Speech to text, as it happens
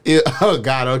Yeah, oh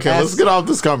God. Okay, let's get off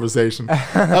this conversation.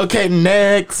 Okay,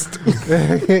 next.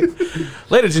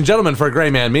 Ladies and gentlemen, for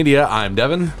Gray Man Media, I'm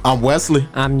Devin. I'm Wesley.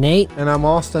 I'm Nate. And I'm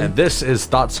Austin. And this is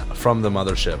Thoughts from the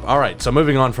Mothership. All right, so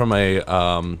moving on from a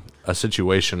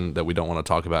situation that we don't want to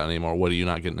talk about anymore. What, are you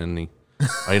not getting any?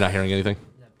 Are you not hearing anything?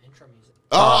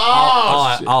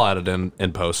 I'll add it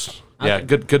in post. Yeah,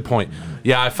 good point.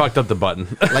 Yeah, I fucked up the button.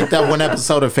 Like that one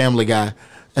episode of Family Guy,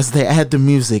 as they add the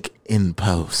music in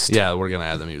post. Yeah, we're gonna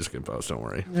add the music in post. Don't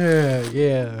worry.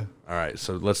 Yeah. All right,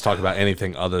 so let's talk about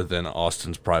anything other than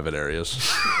Austin's private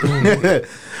areas.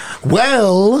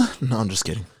 Well, no, I'm just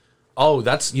kidding. Oh,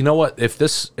 that's, you know what? If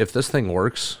this thing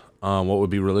works, what would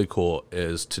be really cool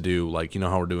is to do, like, you know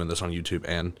how we're doing this on YouTube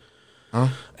and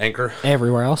Anchor,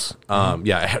 Everywhere else.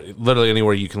 yeah, literally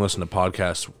anywhere you can listen to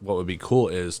podcasts. What would be cool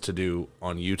is to do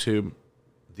on YouTube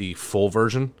the full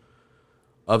version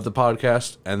of the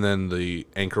podcast, and then the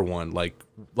Anchor one, like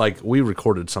we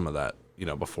recorded some of that,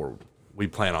 before we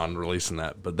plan on releasing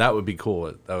that. But that would be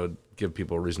cool. That would give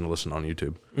people a reason to listen on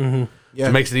YouTube. Mm-hmm. Yeah,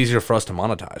 it makes it easier for us to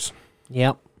monetize.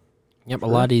 Yep, a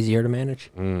lot easier to manage.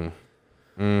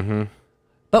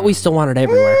 But we still want it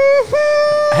everywhere.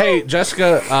 Hey,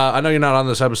 Jessica, I know you're not on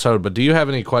this episode, but do you have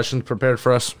any questions prepared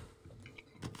for us?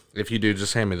 If you do,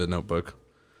 just hand me the notebook.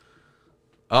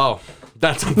 Oh,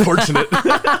 that's unfortunate.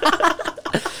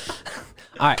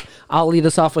 All right, I'll lead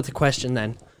us off with a question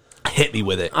then. Hit me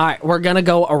with it. All right, we're gonna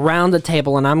go around the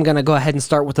table, and I'm gonna go ahead and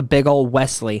start with a big old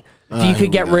Wesley. If you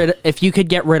could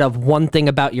get rid of one thing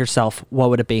about yourself, what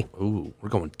would it be? Ooh, we're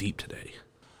going deep today.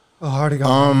 Oh, I already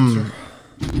got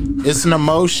It's an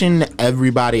emotion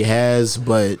everybody has,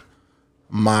 but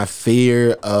my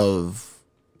fear of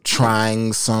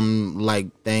trying some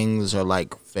things or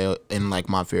fail, and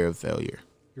my fear of failure.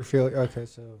 You're feeling okay,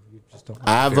 so you just don't.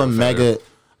 I have a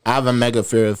mega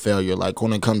fear of failure. Like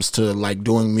when it comes to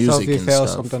doing music. So if you and fail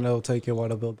stuff. something, it'll take you a while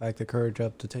to build back the courage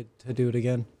up to do it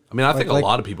again. I mean, I think a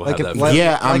lot of people have that.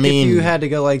 If you had to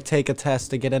go take a test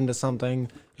to get into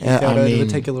something, it would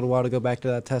take you a little while to go back to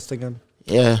that test again.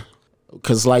 Yeah.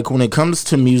 Because, when it comes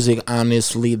to music,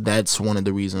 honestly, that's one of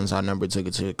the reasons I never took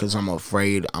it to, because I'm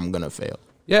afraid I'm going to fail.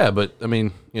 Yeah, but, I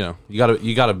mean, you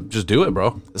gotta just do it,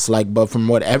 bro. It's but from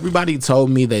what everybody told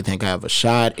me, they think I have a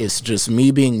shot. It's just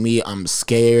me being me. I'm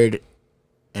scared,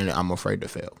 and I'm afraid to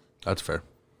fail. That's fair.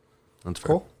 That's fair.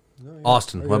 Cool. No, yeah.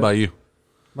 Austin, what about you?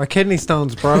 My kidney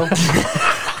stones, bro.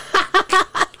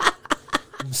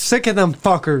 I'm sick of them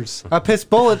fuckers. I piss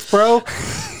bullets, bro.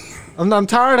 I'm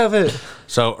tired of it.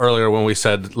 So earlier when we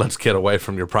said let's get away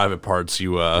from your private parts,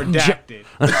 you redacted.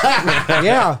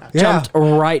 Yeah. Jumped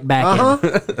right back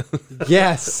in.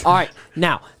 Yes. All right,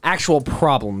 now actual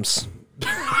problems.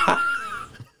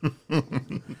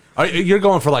 You're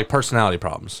going for personality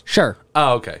problems. Sure.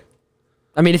 Oh, okay.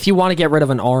 I mean, if you want to get rid of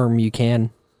an arm, you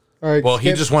can. All right. Well,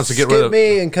 he just wants to get rid of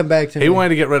me and come back to me. He wanted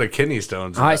to get rid of kidney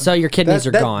stones. All right, so your kidneys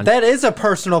are gone. That is a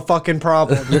personal fucking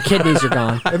problem. Your kidneys are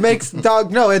gone. It makes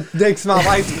my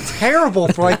life terrible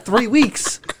for 3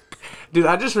 weeks. Dude,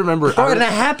 I just remember. Bro, and it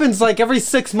happens every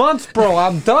 6 months, bro.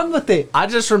 I'm done with it. I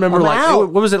just remember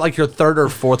what was it, your third or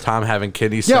fourth time having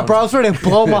kidney stones? Yeah, bro, I was ready to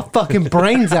blow my fucking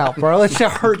brains out, bro. That shit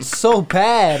hurts so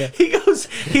bad. He's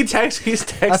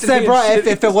texting I said, me bro,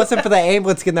 if it wasn't for the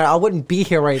ambulance getting there, I wouldn't be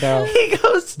here right now. He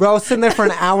goes, bro, I was sitting there for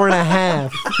an hour and a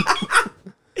half.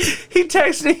 He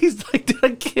texted me, he's like, dude,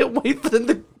 I can't wait for them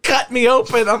to cut me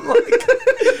open. I'm like,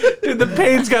 dude, the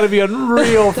pain's got to be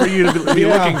unreal for you to be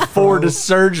looking forward to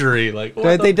surgery.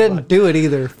 They didn't do it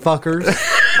either, fuckers.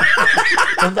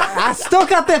 I still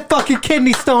got that fucking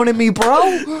kidney stone in me, bro.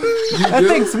 That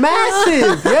thing's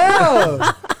massive.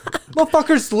 Yeah.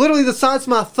 Motherfucker's literally the size of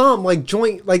my thumb,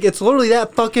 joint, it's literally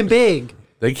that fucking big.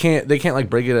 They can't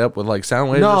break it up with sound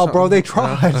waves. No, bro, they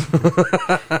tried.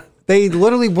 They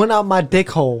literally went out my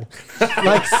dick hole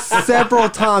several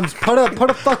times. Put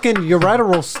a fucking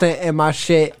ureteral stent in my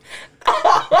shit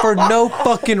for no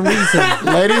fucking reason.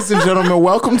 Ladies and gentlemen,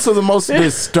 welcome to the most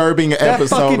disturbing episode.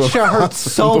 That fucking shit hurts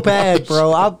so bad,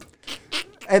 bro. I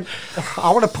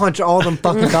want to punch all them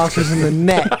fucking doctors in the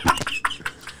neck.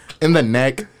 In the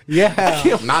neck?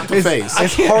 Yeah. Not the face.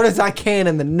 As hard as I can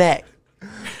in the neck.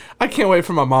 I can't wait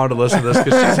for my mom to listen to this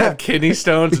because she's had kidney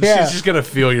stones and she's just gonna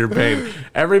feel your pain.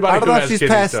 Everybody I don't who know has if she's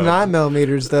kidney past stones, 9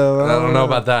 millimeters though. I don't know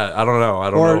about that. I don't know. I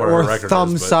don't know what her record or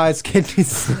thumb is, sized kidney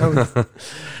stones.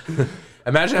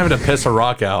 Imagine having to piss a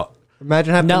rock out.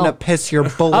 Imagine having to piss your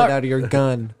bullet out of your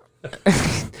gun.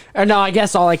 No, I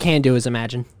guess all I can do is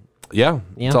imagine. Yeah,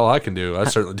 that's all I can do. I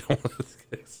certainly don't want to.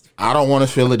 I don't want to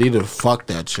feel it either. Fuck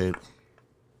that shit.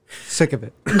 Sick of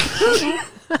it.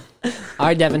 All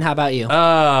right, Devin, how about you? Oh,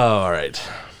 all right.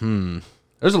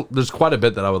 There's quite a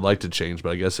bit that I would like to change,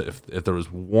 but I guess if there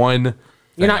was one,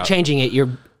 You're not changing it. You're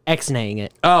X-naying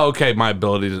it. Oh, okay. My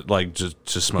ability to like just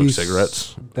smoke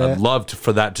cigarettes. that- I'd love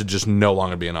for that to just no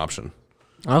longer be an option.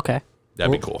 Okay.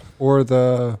 That'd be cool. Or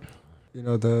the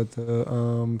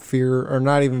fear, or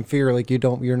not even fear. Like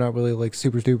you're not really like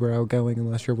super duper outgoing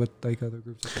unless you're with like other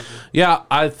groups of people. Yeah,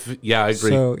 I agree.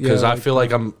 So, Because yeah, I like, feel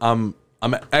like I'm an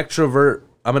extrovert.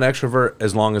 I'm an extrovert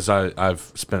as long as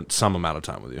I've spent some amount of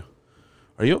time with you.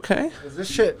 Are you okay? Is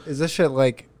this shit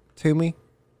like to me?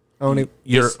 Only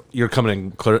You're coming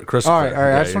in crystal. all right.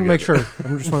 clear. I just Yeah, want to you're make good. sure.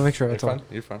 I just want to make sure. That's You're all. fine.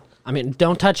 You're fine. I mean,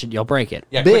 don't touch it. You'll break it.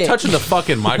 Yeah, Bitch. quit touching the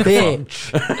fucking microphone.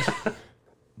 Bitch.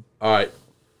 All right,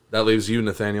 that leaves you,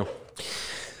 Nathaniel.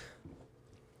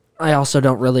 I also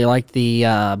don't really like the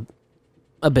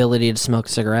ability to smoke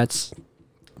cigarettes.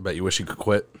 I bet you wish you could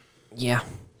quit. Yeah.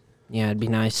 Yeah, it'd be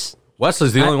nice.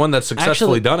 Wesley's the only one that's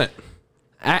successfully done it.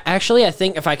 Actually, I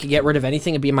think if I could get rid of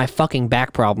anything, it'd be my fucking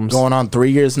back problems. Going on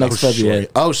 3 years next shit. February.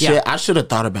 Oh shit! Yeah. I should have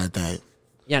thought about that.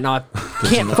 Yeah, no, I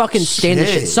can't fucking stand this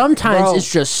shit. Shit. Sometimes Bro,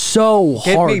 it's just so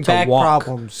Give hard me to back walk.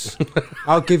 problems.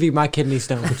 I'll give you my kidney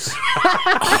stones.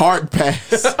 Hard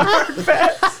pass.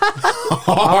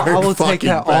 I will take fucking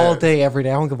that all pass. day, every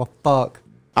day. I don't give a fuck.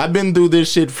 I've been through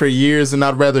this shit for years, and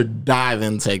I'd rather die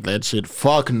than take that shit.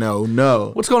 Fuck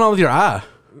no. What's going on with your eye?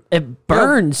 It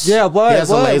burns. Yeah, what? Yeah, it's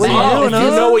a What? lazy What eye. are you If doing, you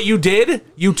huh? know what you did,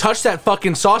 you touched that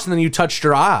fucking sauce and then you touched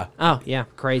your eye. Oh, yeah,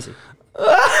 crazy.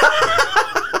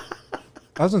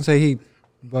 I was gonna say he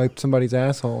wiped somebody's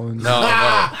asshole. And No,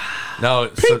 so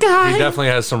he definitely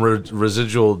has some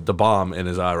residual da bomb in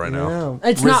his eye right now. Yeah.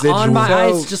 It's not on my eye.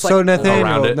 It's just like around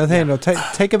Nathaniel, it.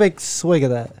 take a big swig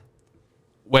of that.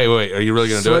 Wait, are you really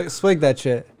gonna do it? Swig that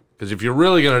shit. Because if you're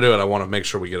really gonna do it, I want to make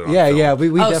sure we get it on Yeah, film. yeah. We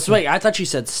oh, definitely. swig. I thought you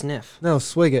said sniff. No,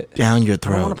 swig it. Down your I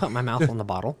don't want throat to put my mouth on the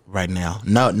bottle. right now.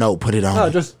 No, put it on. No,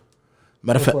 it. just.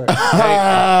 Matter of go fact, for it.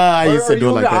 I used to do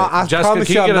it like that. I Jessica, promise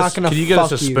can you, you I'm get not us? gonna Can you get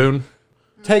us a fuck you. spoon?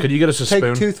 Take, Could you get us a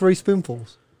spoon? Take 2-3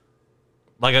 spoonfuls.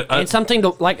 Like And something to,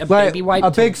 like a Like, baby wipe. a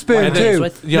to big spoon wipe then- things too.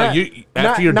 with. you know, Not- you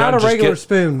after you're not done, a just regular get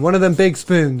spoon. One of them big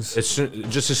spoons. just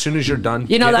as soon as you're done.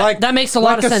 You know, get- that, Like- that makes a lot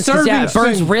like of a sense. 'Cause, yeah, serving it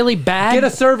burns spoon. really bad. Get a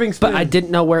serving spoon. But I didn't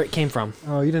know where it came from.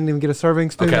 Oh, you didn't even get a serving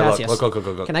spoon. Okay, Yes,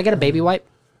 look. Can I get a baby wipe?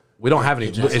 We don't have any.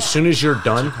 As soon as you're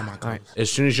done, Alright.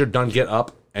 as soon as you're done, get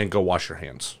up and go wash your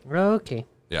hands. Okay.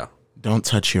 Yeah. Don't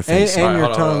touch your And, face. and your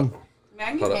Hold on, hold on. tongue. Man,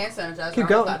 I can use hand sanitizer. I Keep don't know if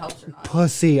going. that helps or not.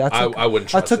 Pussy. I wouldn't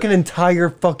I trust took it. an entire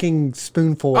fucking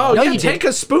spoonful. Oh, No, yeah, you take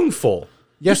a spoonful.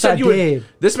 Yes, You said I you would- did.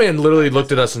 This man literally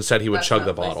looked at us and said he would That's chug the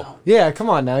not- please bottle. don't. Yeah, come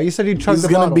on now. You said you'd chug He's the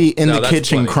gonna bottle. be in No, the that's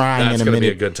kitchen plenty. crying That's in a gonna be a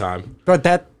minute. good time. But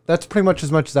that's pretty much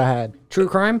as much as I had. True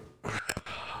crime?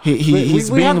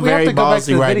 He's we being very to go back to ballsy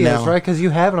the right videos, now. right? Because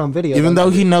you have it on video. Even though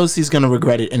he knows he's gonna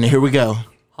regret it, and here we go.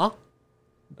 Huh?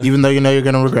 Even though you know you're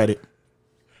gonna regret it.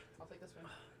 I'll take this one.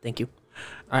 Thank you.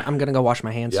 All right, I'm going to go wash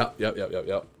my hands. Yep.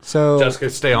 So Jessica,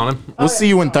 stay on him. We'll see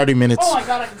you in 30 minutes. Oh my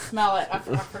god, I can smell it. I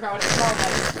forgot what it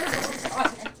smelled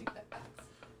like.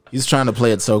 He's trying to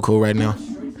play it so cool right now.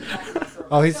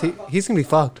 he's gonna be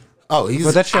fucked. Oh, he's.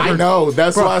 But that shit I hurt. know.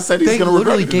 That's Bro, why I said he's they gonna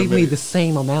regret literally it. in a gave me minute. the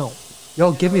same amount.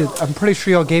 Y'all give me. I'm pretty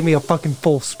sure y'all gave me a fucking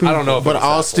full spoon. I don't know if But it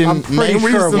was that Austin, I'm pretty main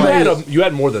sure it reason full. was. You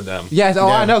had more than them. Yeah, oh,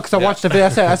 I Yeah. know because I watched the video.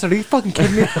 I said, are you fucking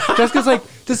kidding me? Jessica's like,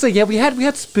 yeah, we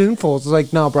had spoonfuls. I was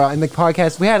like, no, bro. In the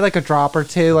podcast, we had like a drop or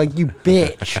two. Like, you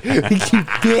bitch, you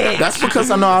bitch. That's because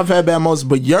I know I've had bad moments,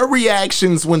 but your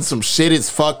reactions when some shit is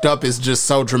fucked up is just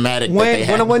so dramatic. that they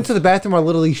When I went to the bathroom, I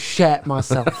literally shat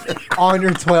myself on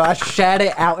your toilet. I shat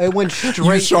it out. It went straight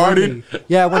through sharted? me.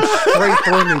 Yeah, it went straight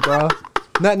through me, bro.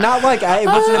 Not like it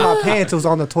wasn't in my pants. It was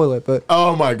on the toilet, but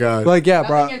Oh my god. like, yeah,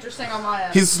 bro. Nothing interesting on my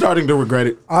end. He's starting to regret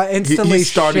it. I instantly He's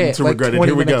starting shit, to like regret it. 20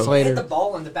 Here we minutes go. later.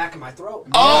 ball in the back of my throat.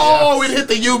 Oh, it hit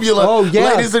the uvula. Oh,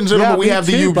 yeah. Ladies and gentlemen, Yeah, we me have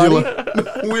the too, uvula.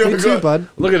 we are Me too, good. bud.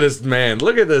 Look at this man.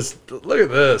 Look at this.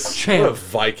 Champ. What a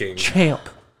Viking. Champ.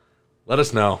 Let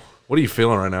us know. What are you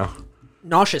feeling right now?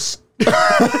 Nauseous.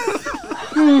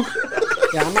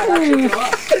 Yeah, I'm not actually throw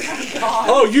up.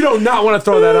 Oh, you do not want to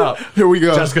throw that up. Here we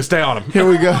go. Jessica, stay on him. Here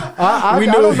we go. I We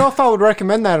knew don't it. know if I would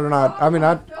recommend that or not. I mean,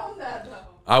 I Film that though.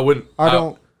 I wouldn't. I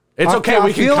don't. It's okay. I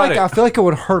We can feel cut like it. I feel like it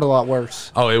would hurt a lot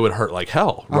worse. Oh, it would hurt like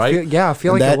hell, right? I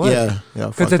feel like That- it would. yeah,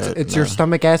 because fuck it's that, your no.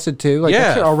 stomach acid too. Like Yeah,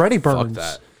 that shit already fuck burns.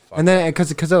 that. Fuck And then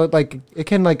because it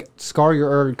can like scar your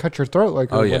or cut your throat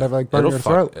like or Oh yeah, whatever, like burn it'll your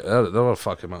fuck. throat. That'll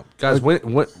fuck him up, guys.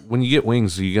 When you get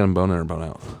wings, do you get them bone in or bone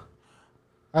out?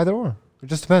 Either or. It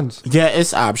just depends. Yeah,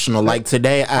 it's optional. Like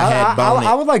today, I had bone.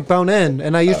 I would like bone in,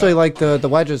 and I usually like the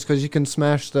wedges because you can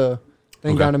smash the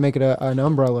thing Okay. down and make it an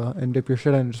umbrella and dip your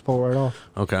shit in and just pull it right off.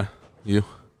 Okay, you.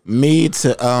 Me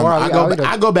to I'll eat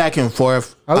I go back and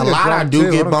forth. A I'll eat a lot I drum, do too.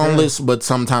 I get don't care. boneless, but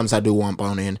sometimes I do want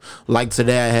bone in. Like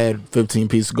today, I had 15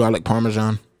 pieces of garlic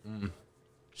parmesan.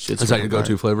 Shit's Is that your fucking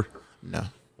go-to flavor? No,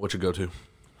 What's your go-to?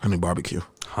 honey barbecue.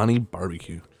 Honey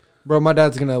barbecue. Bro, my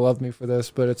dad's gonna love me for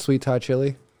this, but it's sweet Thai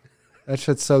chili. That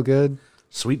shit's so good.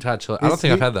 Sweet Thai chili. I don't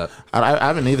think I've had that. I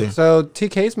haven't either. So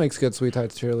TK's makes good sweet Thai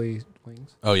chili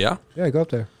wings. Oh, yeah? Yeah, go up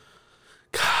there.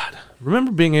 God.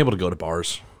 Remember being able to go to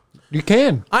bars? You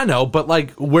can. I know, but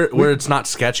like where it's not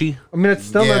sketchy. I mean, it's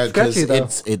still Yeah, not sketchy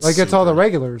 'cause though. it's like it's all the super-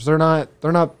 regulars. They're not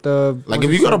the Like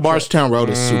if you go to Barstown Road,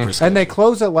 it's super. and they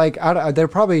close at like they're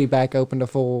probably back open to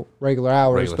full regular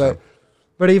hours, Regular time.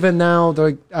 but even now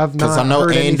I've 'Cause not I know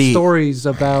heard any Andy- stories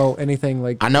about anything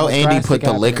like. I know Andy drastic put the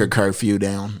happening. liquor curfew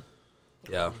down.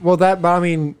 Yeah. Well, but I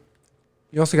mean,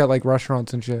 you also got like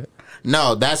restaurants and shit.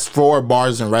 No, that's for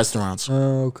bars and restaurants.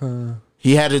 Oh, okay.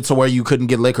 He had it to where you couldn't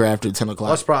get liquor after 10 o'clock.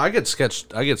 That's probably, I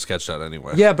get sketched out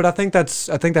anyway. Yeah, but I think that's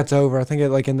over. I think it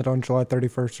like ended on July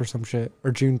 31st or some shit or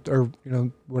June or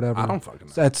whatever. I don't fucking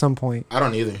know. At some point. I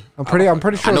don't either. I'm pretty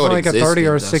sure I know it's it like a 30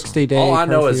 or a existed, 60 day. All I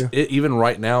know curfew. is even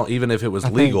right now, even if it was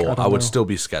think- legal, I I, don't would know. still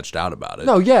be sketched out about it.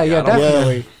 No, yeah, I don't-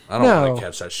 definitely. I don't No. want to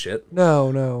catch that shit.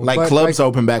 No. Like But, clubs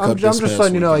open back I'm, up I'm this just past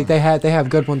letting you know, like weekend. they have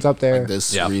good ones up there.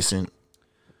 This Yeah. recent.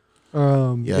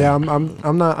 Yeah,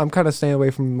 I'm kind of staying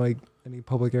away from like any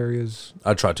public areas.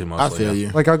 I try to I mostly. feel yeah.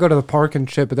 you. Like I'll go to the park and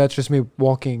shit, but that's just me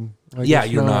walking. Like, Yeah,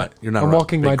 it's you're not I'm around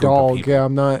walking a big my group of dog. people. Yeah,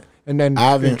 I'm not. And then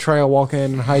I haven't- and trail walking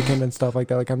and hiking and stuff like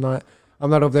that. Like I'm not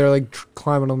over there like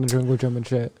climbing on the jungle gym and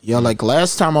shit. Yeah, like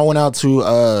last time I went out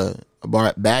to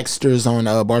Baxter's on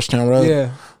Barstown Road.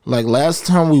 Yeah. Like last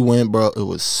time we went, bro, it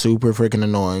was super freaking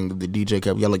annoying. The DJ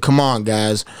kept yelling, "Come on,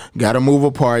 guys, gotta move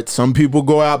apart." Some people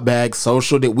go out back,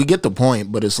 we get the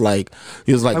point, but it's like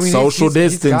he was like I mean, social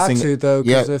distancing. He's got to though,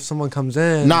 Yeah. because if someone comes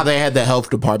in, Nah, they had the health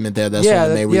department there. That's Yeah,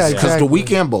 when they yeah, because the exactly.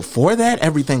 weekend before that,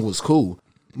 everything was cool.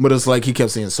 But it's like he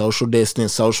kept saying social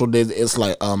distance, social distance. It's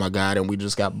like, oh my god, and we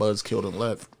just got buzz killed and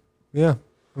left. yeah.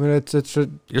 I mean, it's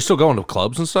You're still going to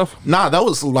clubs and stuff? Nah, that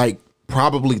was like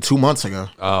probably 2 months ago.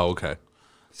 Oh, okay.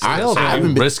 I Still, haven't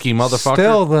You been risky motherfucker.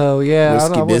 still though, yeah. risky I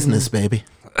wouldn't- business, baby.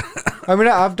 I mean,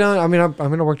 I've done. I mean,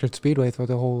 I worked at Speedway through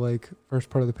the whole like first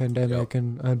part of the pandemic, Yep.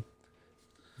 and I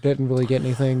didn't really get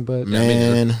anything. But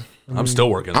Man, I'm still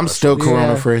working. I'm the still rest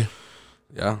corona Yeah. free,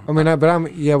 Yeah. I mean,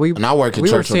 we and I work at we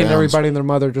were Churchill seeing Downs. everybody and their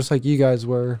mother just like you guys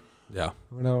were. Yeah.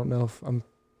 I mean, I don't know if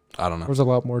I don't know. there's a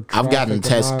lot more. I've gotten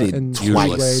traffic tested in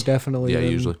twice. Speedway, definitely. Yeah,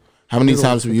 than- usually. How many Literally,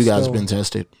 times have you but guys still. been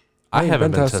tested? I ain't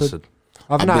haven't been been tested. tested.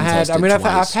 I've I've not been had. I tested mean,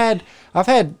 twice. I've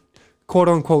had quote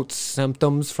unquote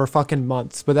symptoms for fucking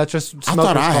months, but that's just I smoker's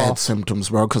thought I had cough. symptoms,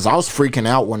 bro, because I was freaking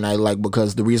out one night, like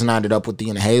because the reason I ended up with the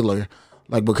inhaler,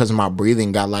 like because my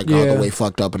breathing got like all Yeah. the way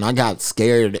fucked up, and I got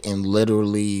scared and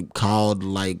literally called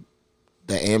like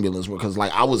the ambulance because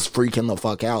like I was freaking the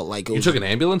fuck out. Like it You was, took an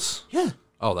ambulance? yeah.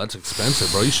 Oh, that's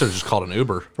expensive, bro. You should have just called an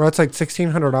Uber. Bro, it's like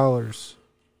 $1,600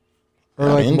 I or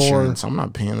have like insurance. I'm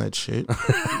not paying that shit.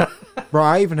 more. Bro,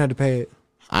 I even had to pay it.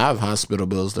 I have hospital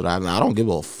bills that I don't give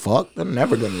a fuck. They're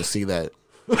never gonna see that.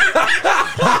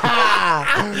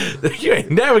 You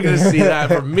ain't never gonna see that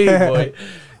from me, boy.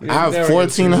 I have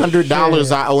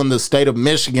 $1,400 I owe in the state of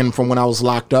Michigan from when I was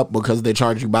locked up because they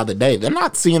charge you by the day. They're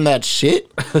not seeing that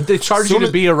shit. They charge you Soon to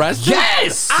as- be arrested?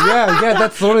 Yes. Yeah,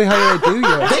 that's literally how they do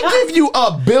you. They give you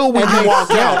a bill when And you they- walk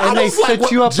yeah, out. and I they was like, set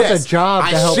what- you up with a Jess, job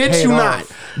to I help shit pay you it not.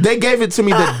 off. They gave it to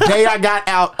me the day I got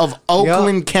out of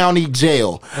Oakland County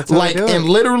Jail. how they Like, do it. and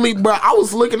literally, bro, I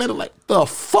was looking at it like, the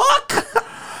fuck?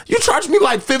 You charged me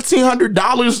like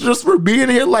 $1,500 just for being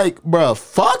here? Like, bro,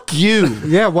 fuck you.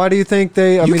 Yeah, why do you think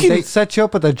they? I You mean, can- they set you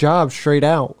up with a job straight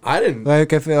out, I didn't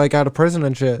like if like out of prison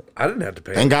and shit. I didn't have to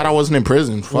pay. Thank God I wasn't in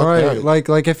prison. Fuck Right? that.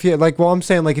 Like if you like, well, I'm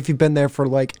saying like if you've been there for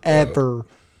like ever,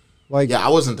 like Yeah, I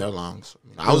wasn't there long. So,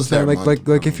 I was saying, there.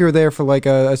 like if you were there for like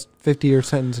a 50-year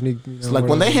sentence and you know, It's like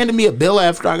when they whatever. handed me a bill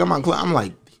after I got my class, I'm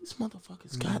like, these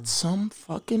motherfuckers got some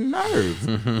fucking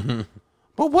nerve.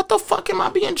 But what the fuck am I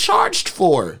being charged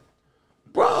for?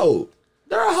 Bro,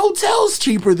 there are hotels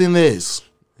cheaper than this.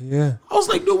 Yeah. I was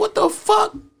like, dude, what the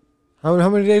fuck? How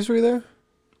many days were you there?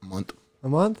 Month. A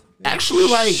month? Actually,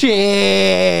 like,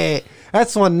 Shit.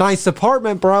 That's one nice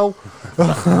apartment, bro.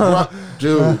 bro,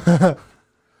 dude.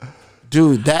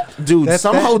 Some that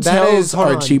hotels is- hold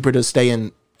are on. cheaper to stay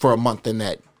in for a month than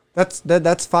that.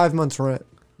 That's 5 months rent.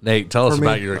 Nate, tell us For me.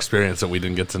 about your experience that we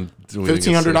didn't get to.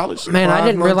 $1,500? Man, I 5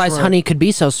 didn't months realize rent. honey could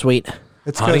be so sweet.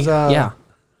 It's Honey? because Yeah.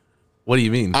 What do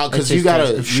you mean? Because It you just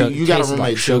gotta, tastes- you gotta tastes roommate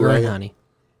like sugar, sugar and right? honey.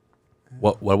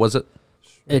 What was it?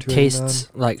 It Between tastes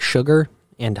like sugar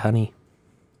and honey.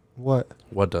 what?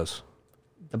 What does?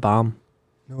 The bomb.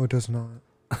 No, it does not.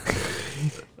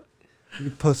 You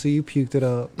pussy, you puked it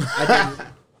up.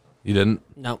 You didn't?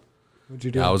 No. What'd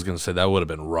you do? Yeah, I was gonna say that would have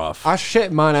been rough. I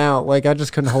shit mine out. Like, I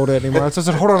just couldn't hold it anymore. So I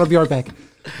said, hold on, I'll be right back.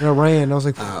 And I ran. I was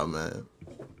like, Oh man.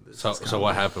 So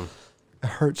what happened? it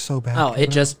hurts so bad. Oh, it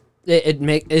just it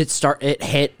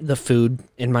hit the food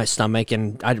in my stomach,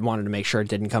 and I wanted to make sure it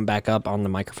didn't come back up on the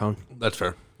microphone. That's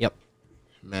fair. Yep.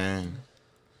 Man.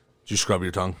 Did you scrub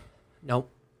your tongue? Nope.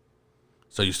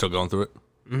 So you still going through it?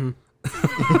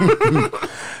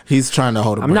 He's trying to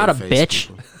hold a I'm not a brave face, bitch.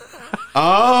 people.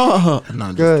 Oh, no,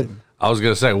 I'm just Good. kidding. I was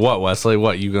gonna say what, Wesley?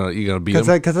 What you gonna beat him?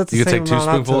 Because that's the you same gonna take 2 amount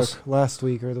I spoonfuls? took last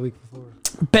week or the week before.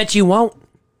 Bet you won't.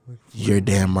 You're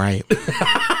damn right.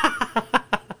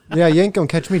 Yeah, you ain't gonna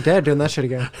catch me dead doing that shit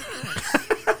again.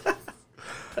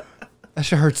 That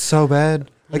shit hurts so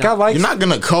bad. Like, I like. You're not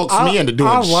gonna coax me into doing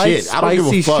I like shit. I don't give a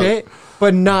spicy fuck. shit,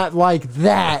 but not like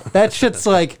that. That shit's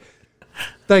like.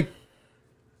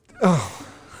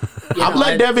 I've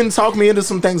let Devin talk me into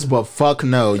some things, but fuck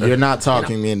no, you're not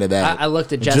talking me into that. I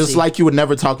looked at Jesse. Just like you would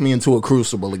never talk me into a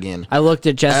crucible again. I looked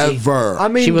at Jesse. Ever. I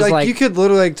mean, She was like, like- you could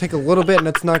literally like, take a little bit, and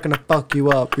it's not gonna fuck you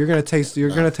up. You're gonna taste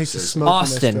the smoke.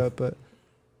 Austin. And that stuff,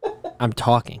 but I'm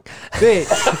talking. bitch,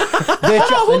 bitch,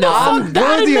 God, we're it the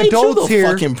made you adults the here.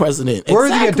 Fucking president. We're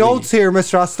the Exactly. adults here,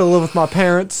 Mister. I still live with my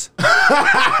parents.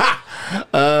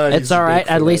 It's all right.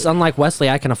 At least, unlike Wesley,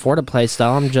 I can afford a place,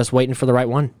 though. I'm just waiting for the right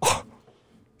one.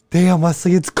 Damn,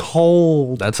 Wesley, it's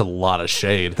cold. That's a lot of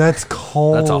shade. That's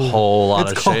cold. That's a whole lot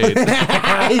of shade.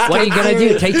 What are you gonna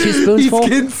do? Take 2 He's spoonsful?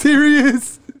 getting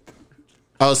serious.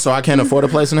 Oh, so I can't afford a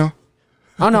place now?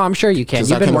 Oh no, I'm sure you can.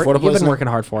 'Cause I You've been, can afford a place now? working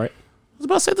hard for it. I was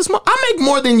about to say this. I make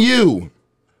more than you.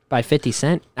 By 50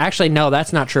 cents. Actually, no,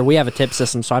 that's not true. We have a tip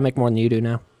system, so I make more than you do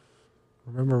now.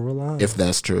 Remember, we're live. If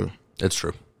that's true. It's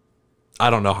true. I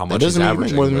don't know how much he's doesn't mean you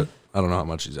make averaging. more than But me. I don't know how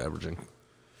much he's averaging.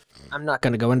 I'm not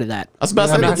gonna go into that. I was about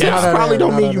to Yeah, say not- that not that probably area,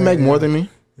 don't not mean that you make area. more than me.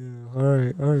 All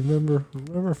right, remember,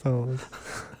 fellas.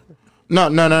 No.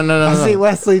 I see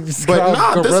Wesley just But got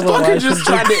nah, this gorilla fucker life just and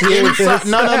tried to serious. insult.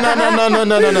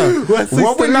 No. Wesley's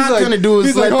What we're still- not he's like- gonna do is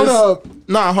he's let like, hold this. up.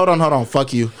 Nah, hold on.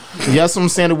 Fuck you. Yes, I'm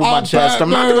saying it with my chest. I'm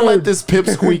not gonna let this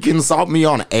pipsqueak insult me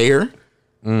on air.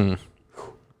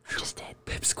 Just did.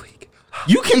 Pipsqueak.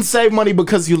 You can save money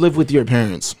because you live with your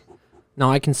parents. No,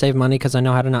 I can save money because I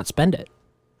know how to not spend it.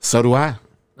 So do I.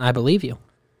 I believe you.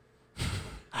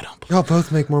 I don't. Y'all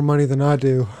both make more money than I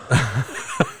do.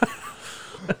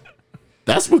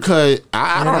 That's because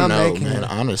I Man, don't I'm know, making man. it.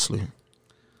 Honestly,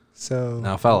 So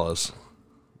Now, fellas.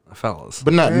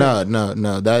 but no. That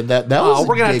was. Oh, a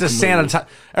we're gonna have to dick move. sanitize.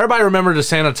 Everybody, remember to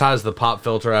sanitize the pop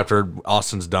filter after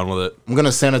Austin's done with it. I'm gonna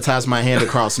sanitize my hand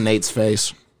across Nate's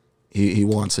face. He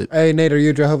wants it. hey, Nate, are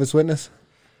you a Jehovah's Witness?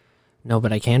 No,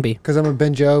 but I can be. Because I'm gonna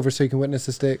bend you over so you can witness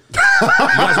the stick. You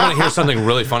guys want to hear something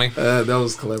really funny? That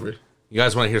was clever. You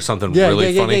guys want to hear something Yeah, really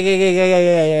yeah, funny?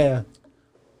 yeah.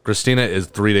 Christina is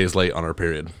 3 days late on her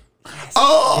period.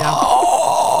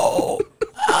 Oh,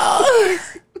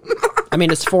 I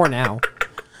mean, it's 4 now.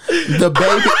 the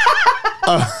baby.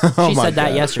 She said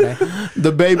that yesterday.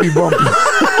 The baby bump.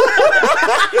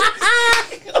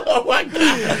 Oh my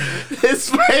god! His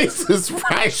face is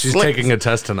priceless. She's taking a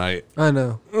test tonight. I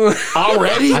know.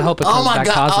 already. I hope it comes back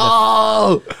positive.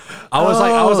 Oh,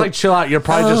 I was like, chill out. You're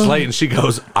probably just late. And she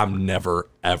goes, I'm never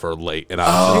ever late. And I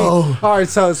was All right,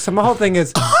 so my whole thing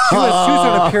is she was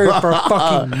on a period for a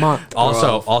fucking month.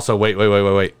 also wait.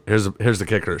 Here's the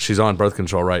kicker. She's on birth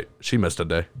control, right? She missed a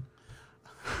day.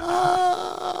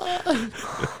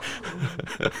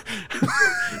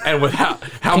 And with how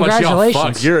much y'all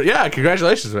fuck, Congratulations.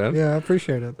 congratulations, man. Yeah, I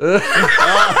appreciate it.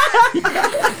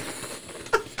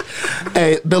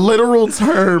 hey, the literal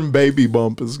term "baby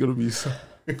bump" is gonna be so.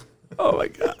 Oh my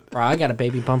god. Bro, I got a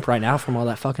baby bump right now from all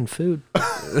that fucking food.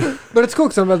 But it's cool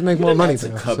because I'm about to make more money.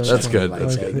 Though, so, That's good.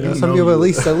 That's like, good. you know, some people at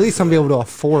least some be able to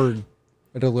afford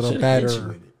it a little better.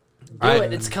 Do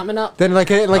it. It's coming up. Then if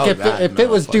God, it no,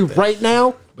 was fuck due that. right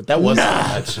now, But that wasn't.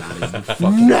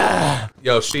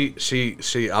 Yo, she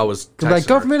I was I'd be like texting her.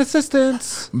 government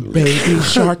assistance. Baby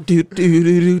shark, do do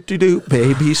do do do.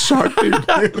 Baby shark,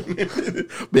 do.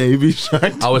 Baby shark.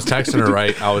 I was texting her,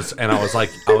 right? I was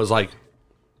like,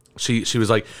 she was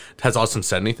like, has Austin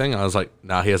said anything? I was like,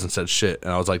 nah, he hasn't said shit.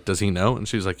 And I was like, does he know? And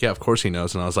she was like, yeah, of course he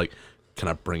knows. And I was like, can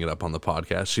I bring it up on the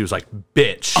podcast? She was like,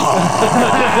 bitch.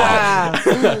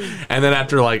 And then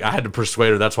after I had to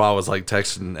persuade her, that's why I was like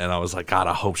texting, and I was like, God,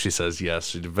 I hope she says yes.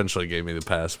 She eventually gave me the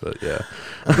pass, but yeah.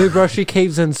 Dude, bro, she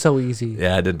caves in so easy.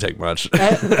 Yeah, it didn't take much.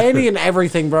 Any and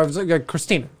everything, bro. It's like,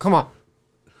 Christina, come on.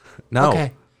 No.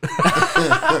 Okay.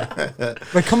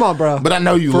 Like, come on, bro. But I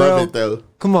know you For love real? it though.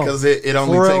 Come on. because it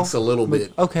only For real? takes a little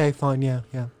bit. Okay, fine. Yeah.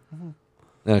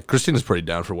 Yeah, Christina's pretty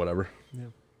down for whatever. Yeah.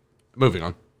 Moving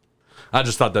on. I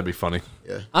just thought that'd be funny.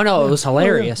 Yeah. Oh no, it was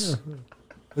hilarious.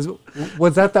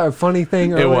 Was that the funny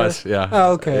thing? It earlier? was, yeah.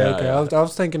 Oh, okay, Yeah, okay. yeah. I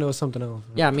was thinking it was something else.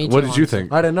 Yeah, me too. What did you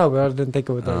think? I didn't know, but I didn't think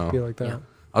it would be like that. Yeah.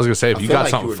 I was gonna say if you feel got like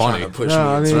something you were trying funny, to push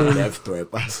No, me into I a mean- death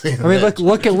threat by saying I mean, that.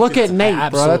 look at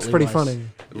Nate, bro. That's absolutely pretty was. funny.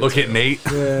 look at Nate.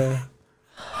 Yeah.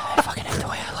 I fucking hate the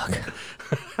way I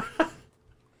look.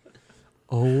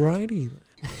 Alrighty.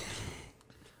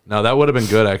 No, that would have been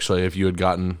good actually if you had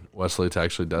gotten Wesley to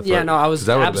actually death Yeah, threat. no, I was 'Cause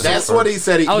that would've been That's what he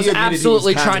said. I was he admitted he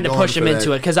absolutely kinda trying to going push him for into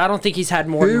that. it because I don't think he's had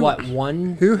more than Who-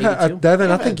 one. Who maybe two?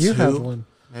 Devin? I think you two. have one.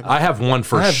 I have one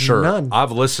for I have sure. none.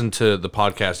 I've listened to the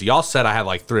podcast. Y'all said I had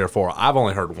like 3 or 4. I've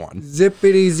only heard one.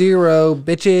 Zippity zero,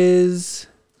 bitches.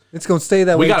 It's gonna stay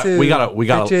that We way got too. we got we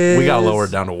got to lower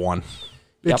it down to 1.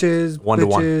 Bitches, 1 to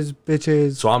 1. bitches,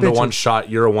 bitches. So I'm the one shot.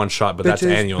 You're a 1 shot, but that's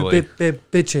bitches, annually.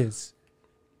 Bitches.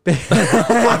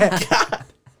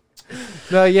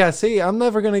 No, yeah. See, I'm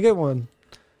never gonna get one.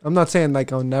 I'm not saying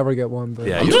like I'll never get one, but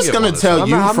Yeah, I'm you'll just get gonna one of tell those.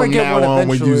 you I'm gonna from get now one on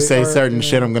when you eventually, say or- certain yeah.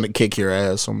 shit, I'm gonna kick your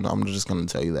ass. I'm just gonna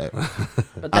tell you that.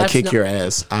 But I that's kick not- your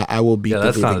ass. I will beat Yeah, the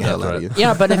that's not living a hell death out of you. threat.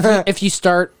 Yeah, but if you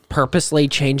start purposely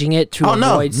changing it to Oh,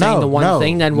 no, avoid saying the one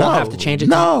thing, then we'll have to change it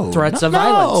to threats of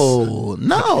violence.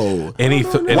 No. Any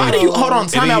Why do you hold on?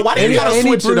 Time out. Why do you gotta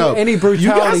switch it up? any You guys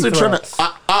brutality are trying threats.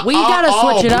 to. We gotta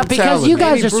switch it up because you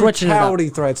guys Any are switching it up. brutality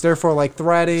threats. Therefore, like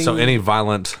threatening. so any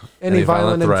violent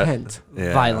violent threat. intent.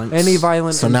 Yeah. Violence. Any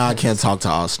violent. So now I intent. can't talk to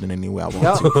Austin any way I want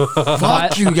Yep. to.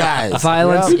 Fuck you guys.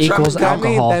 Violence Yep. equals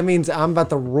alcohol. That means I'm about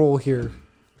to rule here.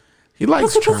 He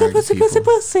likes trying people.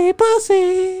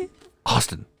 pussy.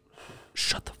 Austin,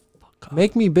 shut the fuck up.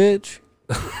 Make me bitch.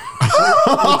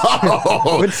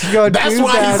 What you gonna That's do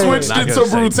why he about switched Not into gonna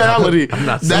say brutality. nothing. I'm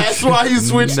not That's saying why he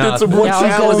switched into nothing. Yeah, I was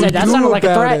gonna brutality. say, that sounded like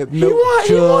a threat. He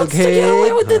wants to get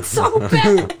away with it so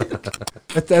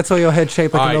bad. That's why your head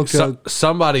shaped like All a right, milk jug.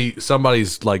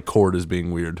 somebody's like cord is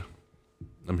being weird.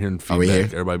 I'm hearing Are we feedback.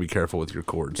 here? Everybody be careful with your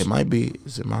cords. It might be.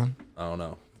 Is it mine? I don't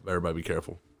know. Everybody be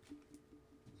careful.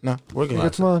 No, we're good.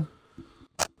 It's mine.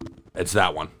 It's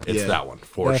that one. It's Yeah. that one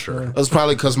for Definitely. sure. That's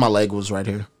probably because my leg was right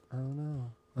here. I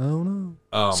don't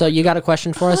know. So you got a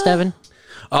question for us, Devin?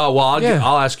 Well, Yeah.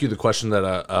 I'll ask you the question that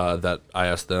that I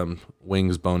asked them: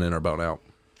 wings, bone in or bone out?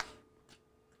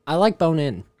 I like bone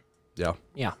in. Yeah.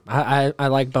 Yeah, I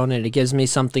like bone in. It gives me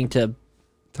something to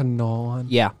To gnaw on.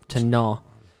 to gnaw.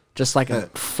 Just like a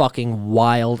fucking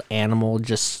wild animal,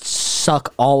 just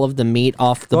suck all of the meat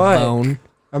off the But- bone.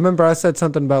 I remember I said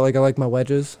something about like I like my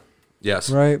wedges, Yes.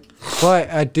 right? But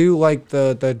I do like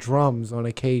the drums on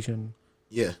occasion.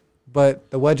 Yeah. But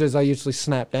the wedges I usually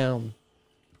snap down.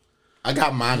 I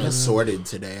got mine assorted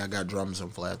today. I got drums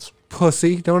and flats.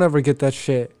 Pussy, don't ever get that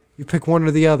shit. You pick one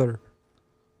or the other.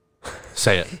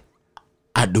 Say it.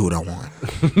 I do what I want.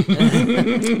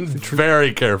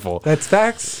 Very careful. That's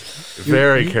facts.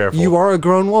 Very careful. You are a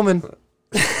grown woman.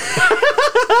 This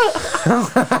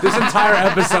entire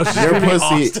episode. Your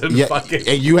pussy. Austin Yeah, fucking-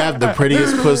 and you have the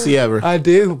prettiest pussy ever. I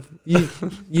do.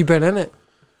 You been in it.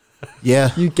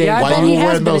 Yeah. You gave Yeah, I bet While he you were has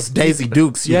wearing been- those Daisy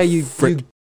Dukes. Yeah, you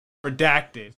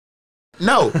Redacted.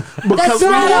 No, That's because we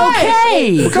not have,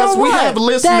 okay. because we have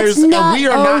listeners and not we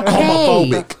are not okay.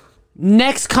 homophobic.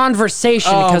 Next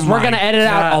conversation, because we're gonna edit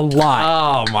out a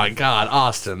lot. Oh my God,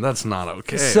 Austin, that's not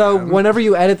okay. So man. whenever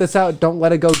you edit this out, don't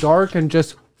let it go dark and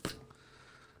just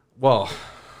well,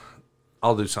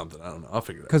 I'll do something. I don't know. I'll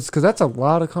figure it out. because that's a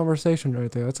lot of conversation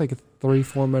right there. That's like a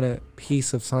 3-4 minute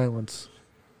piece of silence.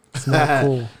 It's not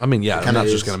cool. I mean, yeah, I'm kinda not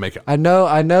just is. gonna make it. I know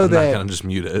I'm not that. gonna just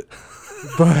mute it.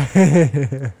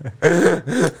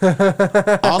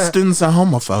 Austin's a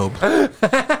homophobe.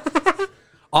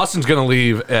 Austin's gonna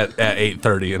leave at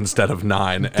 8:30 instead of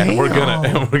 9, and we're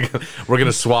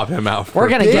gonna swap him out. For We're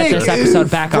gonna get Big this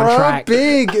episode back on Bruh, track.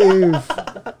 Big oof.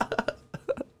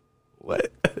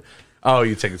 what? Oh,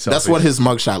 you take it. That's what his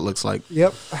mugshot looks like.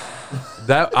 Yep.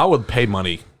 That I would pay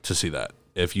money to see that.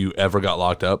 If you ever got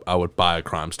locked up, I would buy a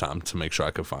Crimes Time to make sure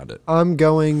I could find it. I'm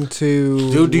going to.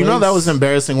 Dude, do you know that was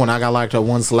embarrassing when I got locked up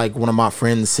once? Like, one of my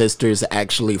friend's sisters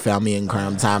actually found me in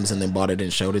Crime Times and then bought it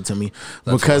and showed it to me.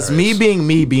 Because hilarious.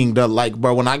 me being the, like,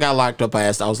 bro, when I got locked up, I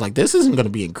was like, this isn't going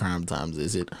to be in Crime Times,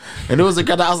 is it? And it was a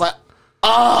guy that I was like,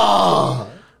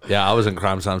 oh. Yeah, I was in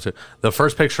Crime Time too. The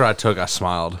first picture I took, I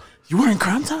smiled. You were in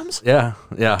Crime Times? Yeah.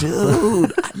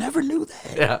 Dude, I never knew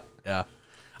that. Yeah.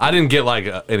 I didn't get like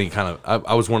any kind of.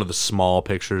 I was one of the small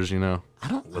pictures, you know,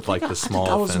 with like the small.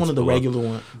 I was fence one of the below. regular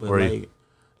ones. But Were you? like,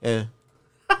 yeah.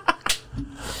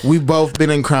 We've both been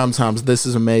in Crime Times. This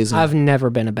is amazing. I've never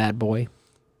been a bad boy.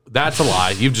 That's a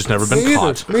lie. You've just never been Me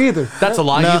caught. either. Me either. That's a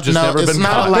lie. No, You've just no, never it's been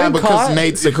not caught. a lie Been because caught.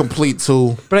 Nate's a complete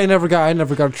tool. But I never got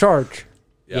a charge.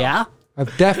 Yeah.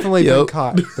 I've definitely been Yep.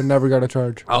 caught, but never got a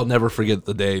charge. I'll never forget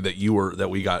the day that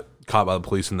we got caught by the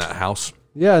police in that house.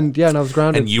 Yeah, and I was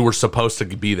grounded. And you were supposed to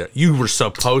be there. You were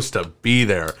supposed to be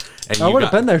there. And I you would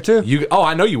have got- been there too.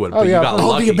 I know you would. Oh, But yeah, you got I Oh,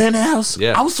 lucky. the abandoned house.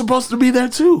 Yeah. I was supposed to be there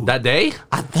too. That day?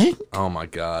 I think. Oh my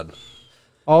god.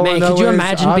 All I Man, know could you is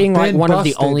imagine I've being like been one of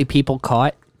the busted. only people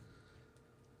caught?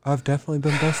 I've definitely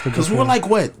been busted. Because we're before. like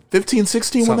what 15,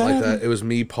 16 when Something that like happened? that. It was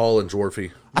me, Paul, and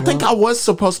Dwarfy. I think I was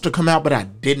supposed to come out, but I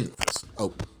didn't.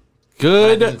 Oh,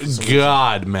 Good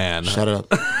God, man. shut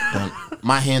up.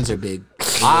 My hands are big.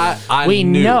 I We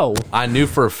knew, know. I knew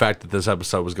for a fact that this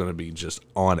episode was going to be just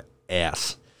on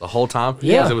ass the whole time.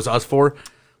 Yeah. Because it was us four.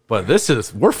 But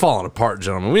we're falling apart,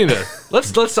 gentlemen. We need to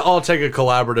let's all take a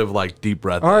collaborative deep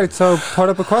breath. All right, so put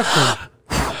up a question.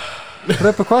 Put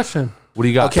up a question. What do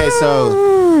you got? Okay,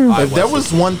 so right, if there Wesley.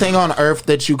 was one thing on earth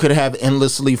that you could have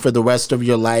endlessly for the rest of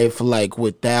your life, like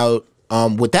without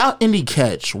any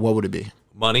catch, what would it be?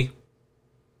 Money.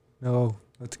 No,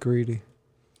 that's greedy.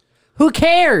 Who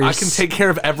cares? I can take care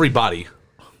of everybody.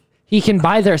 He can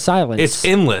buy their silence. It's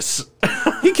endless.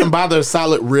 He can buy their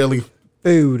salad, really.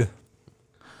 Food.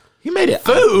 He made it.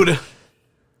 Food.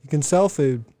 You can sell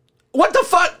food. What the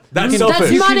fuck? That's You selfish.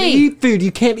 That's can money. eat food.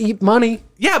 You can't eat money.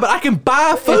 Yeah, but I can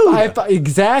buy food.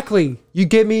 Exactly. You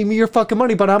give me your fucking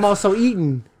money, but I'm also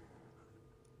eating.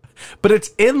 But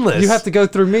it's endless. You have to go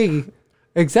through me.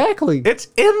 Exactly. It's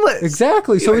endless.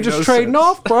 Exactly. So You we're make just no trading sense.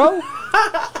 off, bro.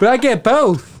 But I get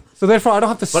both. So therefore, I don't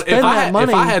have to But spend that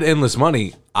money. if I had endless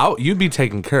money, you'd be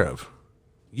taken care of.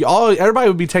 Everybody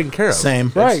would be taken care of.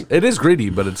 Same. Right. It is greedy,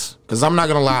 but it's Because I'm not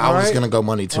going to lie, I was Alright. going to go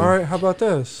money too. All right, how about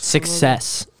this?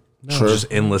 success. True. just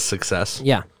endless success.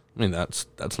 Yeah. I mean, that's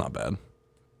not bad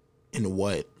In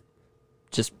what?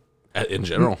 Just in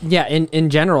general. yeah, in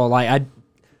general, like I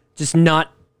just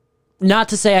not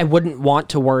to say I wouldn't want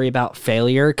to worry about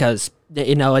failure because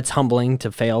it's humbling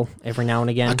to fail every now and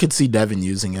I again. could see Devin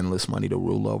using endless money to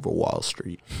rule over Wall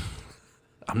Street.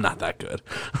 I'm not that good.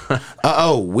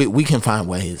 We can find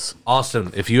ways.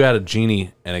 Austin, if you had a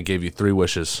genie and it gave you 3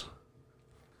 wishes.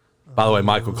 By the way,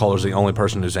 Michael Kohler's the only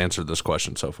person who's answered this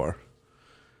question so far.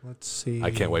 Let's see.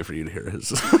 I can't wait for you to hear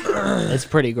his. It's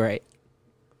pretty great.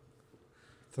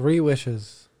 3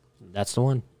 wishes. That's the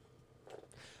one.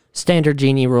 Standard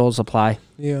genie rules apply.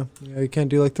 Yeah. You can't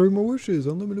do 3 more wishes.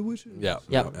 Unlimited wishes. Yeah.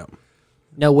 Yep. Yeah.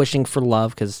 No wishing for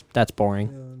love because that's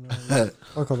boring.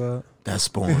 Fuck all that. That's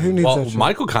Who boring. needs Well, that shit?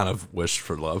 Michael kind of wished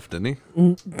for love, didn't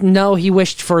he? No, he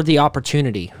wished for the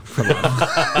opportunity.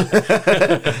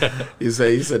 He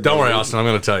said, Don't worry, Austin. I'm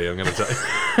going to tell you.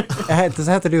 Does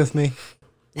it have to do with me?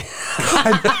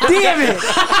 God damn it!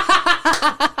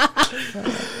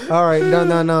 All right,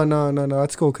 no.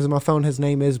 That's cool because my phone, his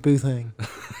name is Boothang.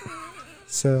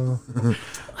 So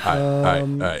All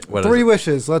right. What 3 is it?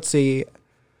 wishes. Let's see.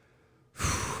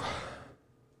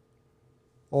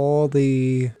 All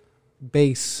the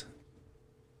bass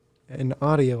and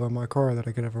audio in my car that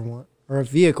I could ever want, or a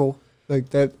vehicle like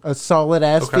that, a solid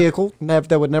ass Okay. vehicle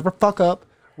that would never fuck up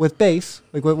with bass,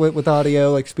 like with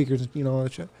audio, like speakers, all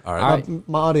that shit. All All right. right.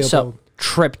 My audio So build.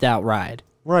 tripped out ride.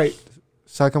 Right.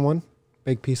 Second one,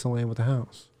 big piece of land with a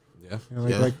house. Yeah.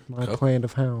 Like, Yeah. like my Okay. plan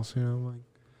of house.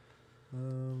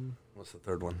 What's the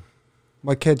third one?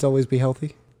 My kids always be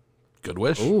healthy. Good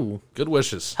wish. Ooh, Good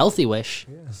wishes. healthy wish.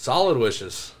 Solid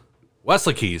wishes.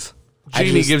 Wesley Keys. I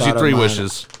Genie just gives you thought of 3 mine.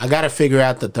 wishes. I got to figure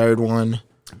out the third one.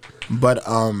 But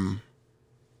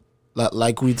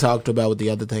like we talked about with the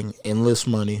other thing, endless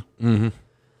money.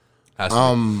 Has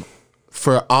to be.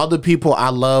 For all the people I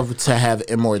love to have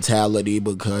immortality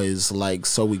because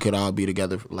so we could all be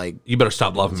together You better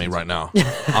stop loving me right now.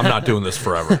 I'm not doing this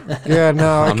forever. Yeah,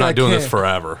 no, I'm not doing this can't.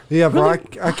 forever. Yeah, bro, I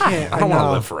can't. I don't want to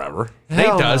know. live forever. Hell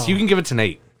Nate does. no. You can give it to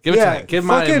Nate. Give it to Yeah, Nate. Give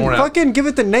my immortality. fucking give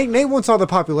it to Nate. Nate wants all the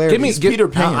popularity. Give me- Peter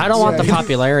Pan. I don't want the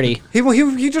popularity.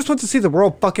 He just wants to see the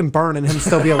world fucking burn and him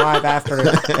still be alive after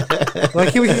it.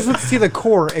 Like he just wants to see the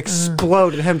core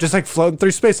explode and him just floating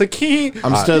through space. Like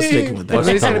I'm still sticking with that. And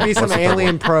then he's gonna be some What's the third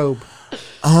alien one? probe.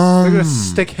 They're gonna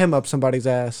stick him up somebody's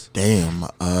ass. Damn.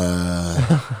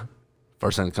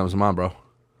 First thing that comes to mind, bro.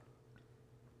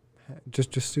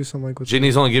 Just do something with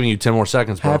Genie's only giving you 10 more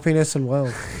seconds, bro. happiness and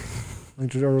wealth.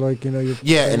 Your Yeah, and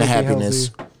family be happiness.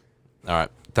 healthy. All right.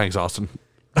 Thanks, Austin.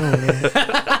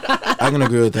 I can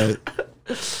agree with that.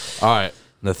 All right.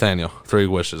 Nathaniel, 3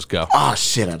 wishes. Go. Oh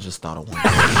shit! I just thought of one.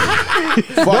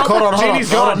 Fuck, hold on.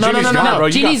 Genie's gone. No, Genie's gone, bro.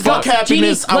 You Genie's got gone. Fuck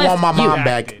happiness. Genie I want my left you. mom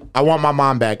back. I want my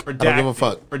mom back. I don't give a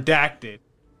fuck. Redacted.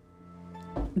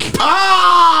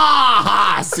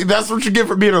 Ah! See, See, that's what you get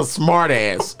for being a smart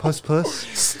ass. Puss.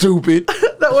 Stupid.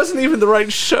 That wasn't even the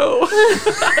right show.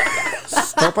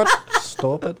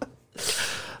 Stop it.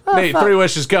 Nate, 3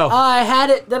 wishes, go. I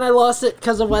had it, then I lost it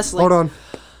because of Wesley. Hold on.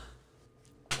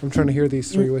 I'm trying to hear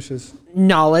these 3 wishes.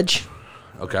 Knowledge.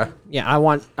 Okay. Yeah, I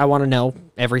want to know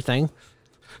everything.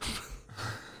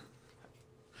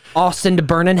 Austin to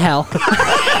burn in hell.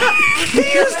 He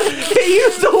used a wish. He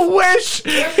used a wish.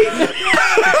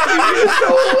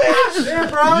 Yeah,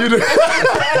 bro.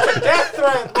 Death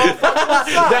threat.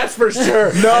 That's for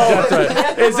sure. No. Death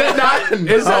threat. Is it not?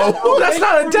 Is that? That's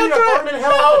not a death threat.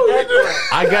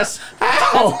 I guess.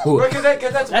 Ow. Because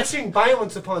that's wishing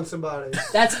violence upon somebody.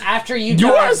 That's after you You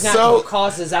die are of natural so-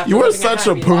 causes. After You are living such a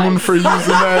happy poon life. for using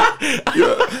that.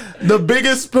 You're the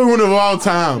biggest poon of all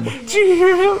time. Did you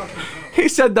hear him? He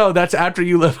said, "No, that's after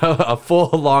you live a full,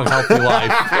 long, healthy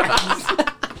life."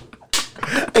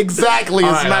 Exactly.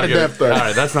 It's All right, not I'll a give it. death threat. All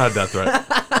right, that's not a death threat.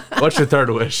 What's your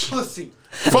 3rd wish? Pussy.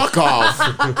 Fuck off.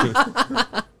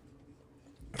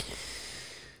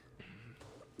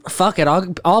 Fuck it.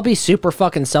 I'll be super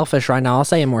fucking selfish right now. I'll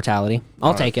say immortality.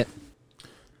 I'll take it.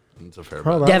 That's a fair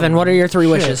Probably. bet. Devin, what are your 3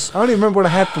 wishes? I don't even remember what I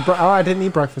had for breakfast. Oh, I didn't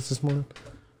eat breakfast this morning.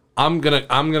 I'm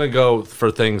gonna go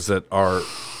for things that are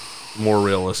more Except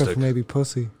realistic. for maybe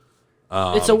pussy.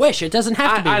 It's a wish. It doesn't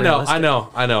have to be I know,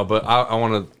 realistic. but I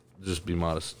want to just be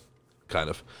modest, kind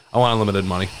of. I want unlimited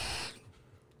money.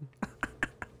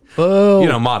 Boo. You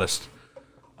know, modest.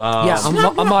 Yeah, I'm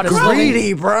modest.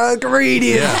 Greedy, bro. Greedy.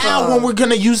 Yeah. How when we're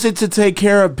gonna use it to take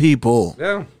care of people?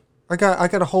 Yeah. I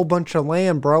got a whole bunch of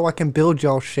land, bro. I can build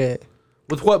y'all shit.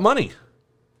 With what money?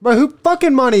 Bro, who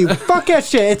fucking money? Fuck that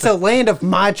shit. It's a land of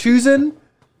my choosing.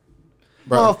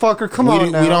 Bro, Motherfucker, come we,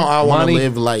 on now. we don't all want to Money.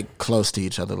 live like close to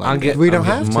each other. Like that. We don't I'm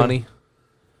have getting to. money.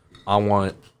 I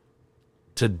want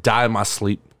to die in my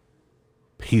sleep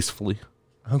peacefully,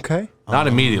 Okay. not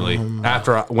immediately.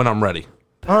 When I'm ready,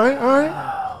 All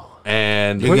right.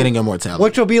 and You're getting immortality.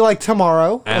 Which will be like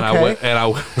tomorrow. and okay.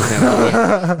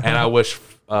 I wish.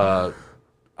 I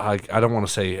don't want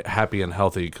to say happy and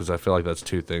healthy because I feel like that's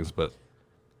 2 things, but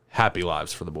happy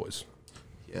lives for the boys.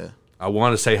 Yeah. I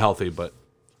want to say healthy, but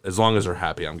as long as they're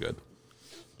happy, I'm good.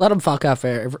 Let them fuck up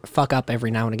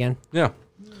every now and again. Yeah.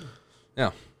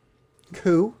 Yeah.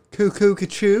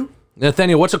 Coo-coo-coo-coo.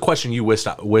 Nathaniel, what's a question you wished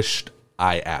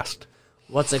I asked?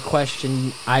 What's a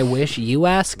question I wish you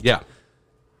asked? Yeah.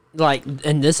 Like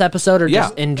in this episode or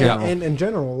just Yeah. in general? And in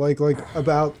general, like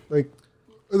about like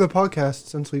the podcast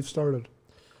since we've started.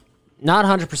 Not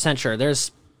 100% sure.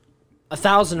 There's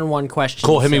 1,001 questions.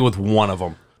 Cole, hit me with one of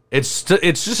them. It's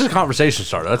just a conversation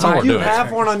starter. That's all we're You doing.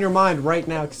 have one on your mind right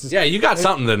now. Yeah, you got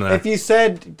something in there. If you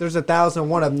said there's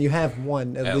 1,001 of them, you have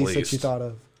one at At least that least. you thought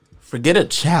of. Forget a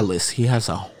chalice. He has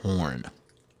a horn.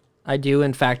 I do,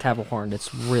 in fact, have a horn.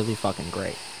 It's really fucking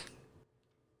great.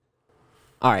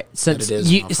 All right, since it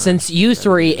is, my friend. since you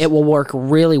three, it will work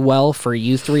really well for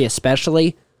you three,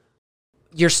 especially.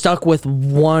 You're stuck with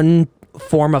one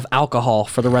form of alcohol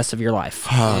for the rest of your life.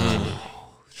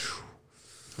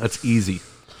 That's easy.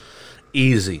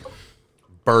 Easy.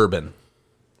 Bourbon.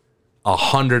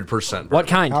 100%. What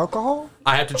kind? Alcohol?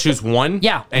 I have to choose one?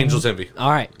 Yeah. Angel's Envy. All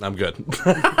right. I'm good.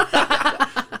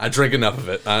 I drink enough of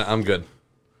it. I'm good.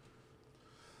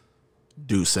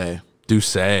 Douce.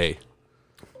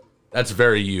 That's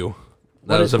very you.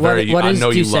 That is a very you. What I is know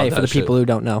you Douce love for that the shit. people who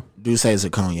don't know? Douce is a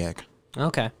cognac.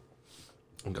 Okay.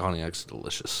 Cognac's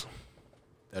delicious.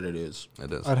 That it is.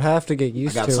 It is. I'd have to get I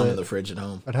used got to some it. in the fridge at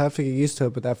home. I'd have to get used to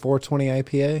it, but that 420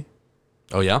 IPA,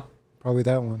 Oh, yeah? probably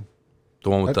that one. The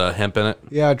one with the hemp in it?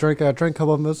 Yeah, I drank a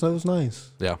couple of them. It was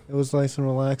nice. Yeah. It was nice and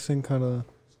relaxing, kind of.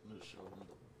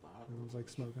 It was like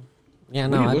smoking, Yeah,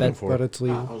 What no, are you I looking bet. for? but it's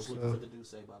legal.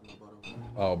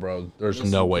 Oh, bro. There's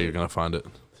no way you're going to find it.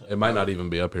 It might not even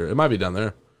be up here. It might be down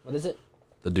there. What is it?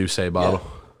 The Douce bottle.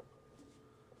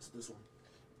 It's this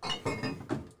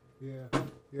one. Yeah.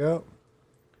 Yep.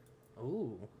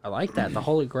 Ooh, I like that. The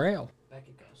Holy Grail. Back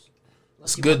it goes.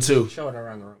 It's good too. Show it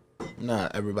around the room. Nah,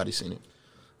 everybody's seen it.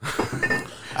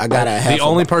 I got a half. The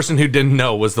only person who didn't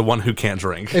know was the one who can't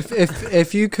drink.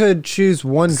 If you could choose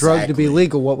one drug to be Exactly.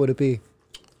 legal, what would it be?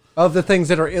 Of the things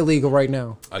that are illegal right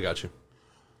now, I got you.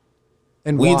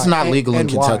 and Weed's why? not And- legal in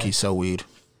and why? Kentucky, so weed.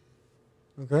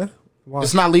 Okay. Why?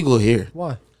 It's not legal here.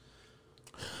 Why?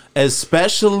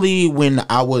 Especially when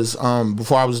I was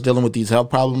before I was dealing with these health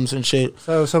problems and shit.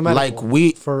 So medical like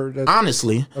we for the,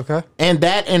 honestly, okay. and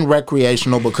that and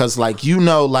recreational because like like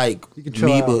You can chill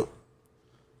me, out. but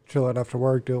Chill out after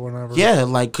work, do it whenever. yeah,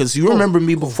 like because you remember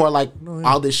me before like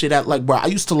all this shit at like bro, I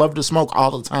used to love to smoke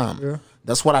all the time. Yeah.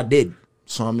 That's what I did.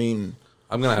 So I mean,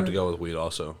 I'm going to have to go with weed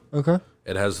also. Okay.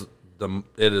 It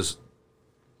is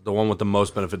The one with the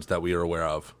most benefits that we are aware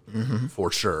of,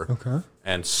 for sure. Okay.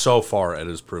 And so far, it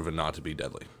has proven not to be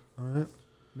deadly. All right.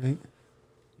 Nate?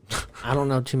 I don't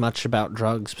know too much about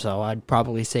drugs, so I'd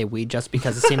probably say weed just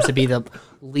because it seems to be the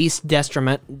least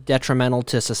detrimental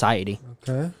to society.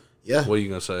 Okay. Yeah. What are you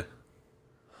going to say?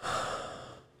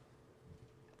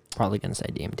 Probably going to say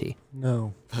DMT.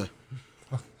 No.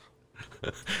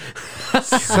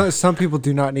 Some people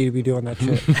do not need to be doing that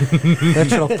shit. That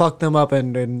shit'll fuck them up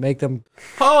and make them.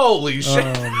 Holy shit.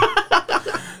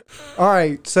 All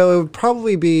right, so it would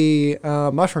probably be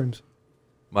mushrooms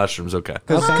Mushrooms, okay.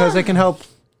 because they can help relieve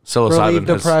Psilocybin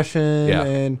has, depression yeah.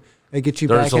 and it gets you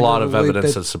back. there's a into lot of the loop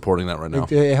evidence that- that's supporting that right now.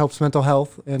 It helps mental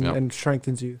health and, Yeah. and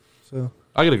strengthens you. So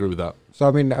I could agree with that.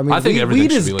 I mean, I think everything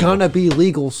weed should is be legal. gonna be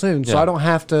legal soon. So Yeah. I don't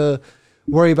have to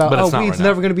worry about But it's not weed's right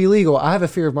never now. gonna be legal. I have a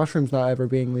fear of mushrooms not ever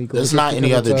being legal. There's just not any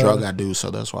because other it's, drug I do, so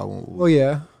that's why I won't. Well,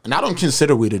 yeah, And I don't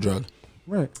consider weed a drug.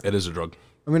 right. It is a drug.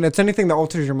 I mean, it's anything that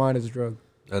alters your mind is a drug.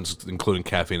 That's including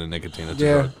caffeine and nicotine. It's a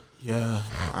Yeah. drug. Yeah,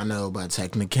 I know by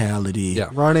technicality. Yeah.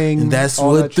 Running. And that's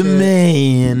all what that the shit.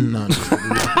 man. No,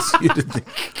 just kidding.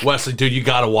 Wesley, dude, you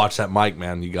got to watch that mic,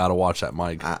 man. You got to watch that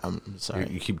mic. I'm sorry.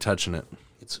 You keep touching it.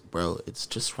 It's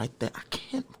just right there. I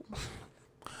can't.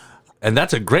 And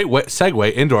that's a great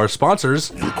segue into our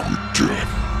sponsors.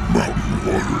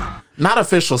 Not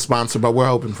official sponsor, but we're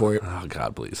hoping for it. Oh,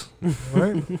 God, please.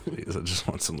 Right? Please, I just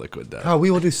want some liquid death. Oh, we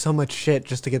will do so much shit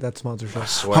just to get that sponsorship.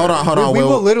 Hold on. We will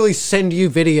Will. literally send you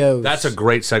videos. That's a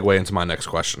great segue into my next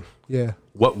question. Yeah.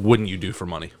 What wouldn't you do for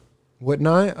money? Wouldn't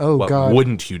I? Oh What God.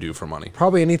 wouldn't you do for money?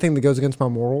 Probably anything that goes against my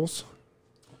morals.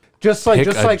 Just like,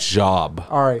 Pick a job.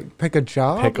 All right, pick a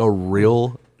job. Pick a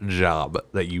real job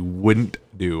that you wouldn't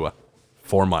do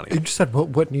for money. You just said what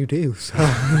wouldn't you do? So.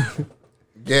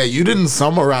 Yeah, you didn't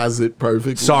summarize it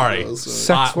perfectly. Sorry. though, so-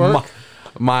 Sex work.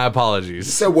 My You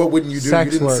apologies. said what wouldn't you do?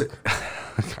 Sex you didn't work.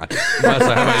 Wesley, how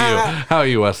about you? How are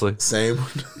you, Wesley? Same.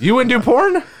 You wouldn't do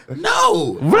porn?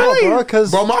 No. Bro,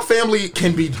 'cause- Bro, my family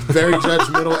can be very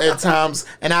judgmental at times,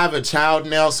 and I have a child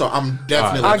now, so I'm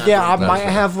definitely. not yeah, I doing might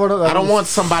that. have one of those. I don't want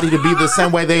somebody to be the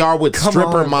same way they are with Come stripper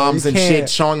on, bro, moms you and can't. shit,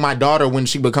 showing my daughter when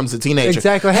she becomes a teenager.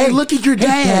 Exactly. Hey, look at your hey,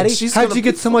 dad. Daddy, She's how'd gonna- you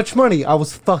get so much money? I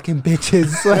was fucking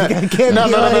bitches. Like I can't. No,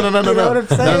 be no, like, no, no, no, you know no,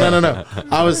 what I'm no, saying?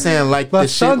 no. I was saying like My the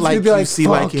shit son's like gonna be you like, see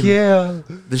fuck like in yeah.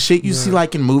 the shit you see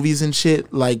like in movies and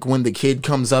shit, like when the kid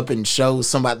comes up and shows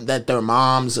somebody that their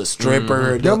mom's a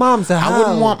stripper. Your mom's a I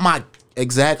wouldn't hoe. want my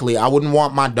I wouldn't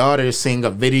want my daughter seeing a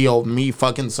video of me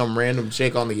fucking some random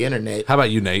chick on the internet. How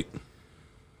about you, Nate?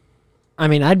 I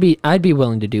mean, I'd be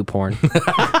willing to do porn.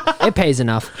 It pays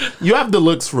enough. You have the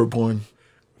looks for porn.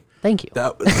 Thank you.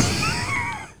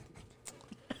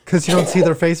 Because you don't see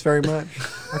their face very much.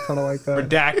 I kind of like that.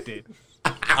 Redacted.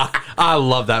 I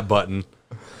love that button.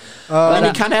 And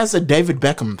it kind of has a David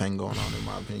Beckham thing going on, in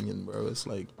my opinion, bro. It's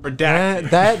like Redacted.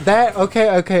 That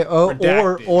okay. Oh,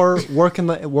 Redacted. or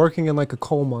working in like a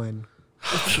coal mine.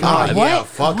 yeah,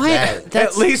 fuck that.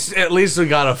 At least we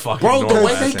got a fucking Bro, the normal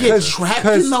way they accent. get trapped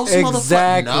in those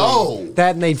motherfuckers. No.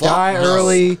 That and they Fuck die no.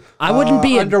 early. I wouldn't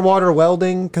be a- underwater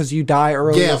welding because you die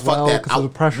early Yeah, as fuck well that. because of the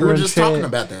We pressure were and just shit. talking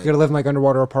about that. You gotta live in like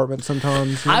underwater apartments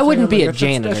sometimes. You know I what I'm wouldn't saying? be a Like, that's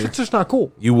just- janitor. That's just not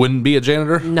cool. You wouldn't be a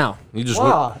janitor? No. You just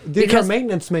Wow, dude, you're a Because-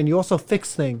 maintenance man. You also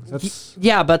fix things. That's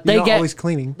Yeah, but you're they not get always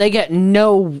cleaning. they get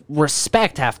no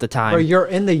respect half the time. Bro, you're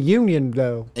in the union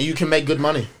though. And you can make good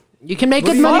money. You can make What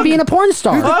good do you money fuck? being a porn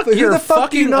star. Fuck Who your the fuck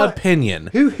do you fucking not- opinion.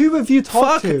 Who have you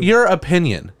talked Fuck to? your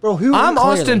opinion. Bro, who- I'm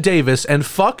clearly. Austin Davis, and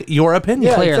fuck your opinion.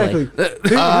 Yeah, Clearly. exactly.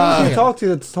 Who have you talked to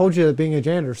that's told you that being a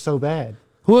janitor is so bad?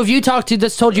 Who have you talked to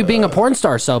that's told you being a porn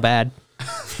star so bad?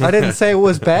 I didn't say it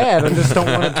was bad. I just don't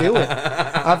want to do it.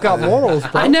 I've got morals,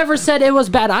 bro. I never said it was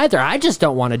bad either. I just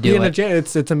don't want to do Being a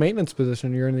it. it's a maintenance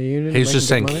position. You're in the union. He's making just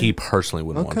saying good money. he personally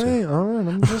wouldn't want Okay, to. all right.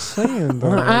 I'm just saying. Though.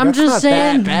 I'm That's just not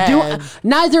saying, that bad.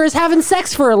 neither is having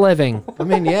sex for a living. I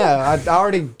mean, yeah, I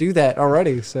already do that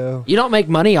already. So You don't make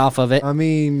money off of it. I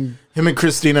mean, Him and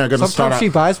Christina are gonna start sometimes out. she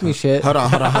buys me shit. Hold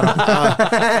on. Him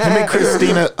and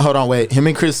Christina. Hold on, wait. Him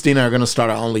and Christina are gonna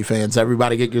start our OnlyFans.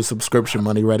 Everybody, get your subscription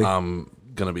money ready.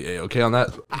 Gonna be okay on that.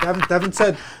 Devin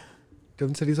said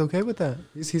he's okay with that.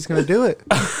 He's gonna do it.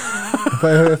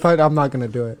 But if I'm not gonna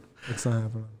do it. It's not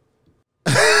happening.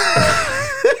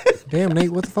 Damn, Nate,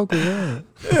 what the fuck was that?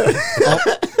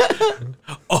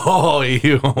 Oh,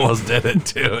 you almost did it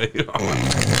too.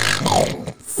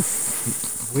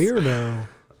 Weirdo.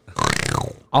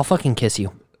 I'll fucking kiss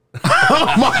you.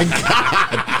 Oh my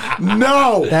god!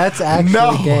 No, That's actually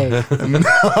No. gay.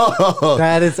 No.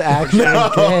 That is actually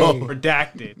gay.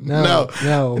 Redacted. No.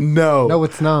 No,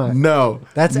 it's not. no.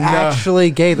 That's No.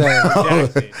 actually gay though.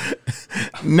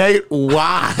 Redacted. Nate.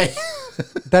 Why?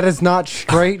 That is not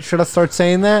straight. Should I start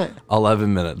saying that?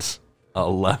 11 minutes.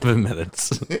 11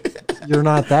 minutes. You're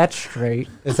not that straight.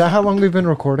 Is that how long we've been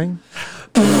recording?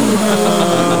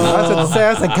 I was about to say, I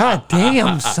was like, God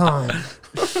damn, son.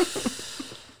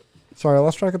 Sorry, I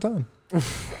lost track of time.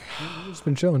 Just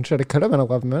been chilling. Shit, it could have been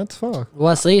 11 minutes. Fuck.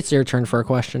 Wesley, it's your turn for a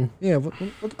question. Yeah, what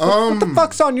the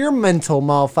fuck's on your mental,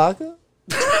 motherfucker?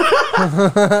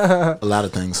 A lot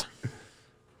of things.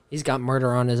 He's got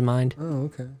murder on his mind. Oh,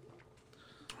 okay.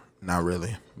 Not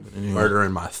really. But anyway. Murder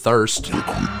in my thirst.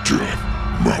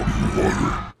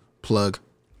 Plug.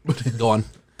 Go on.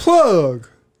 Plug.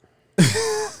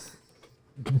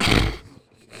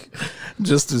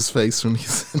 Just his face when he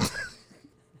said that.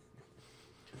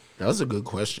 That was a good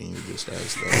question you just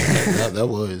asked. That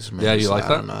was, man. Yeah, you like I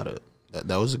that? don't know how to-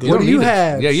 that was a good What one. do you need to-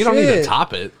 have? Yeah, you don't need to Shit.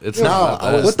 top it. It's No, not about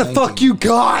I that. was- What the Thank fuck you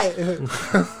got?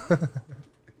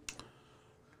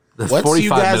 The What's 45 you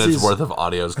guys' minutes worth of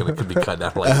audio is going to be cut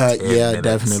down to like 10 yeah, minutes.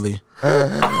 definitely.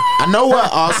 I know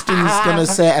what Austin's gonna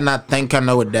say, and I think I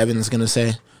know what Devin's gonna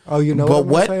say. Oh, you know But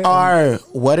what I'm gonna say?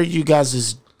 what are you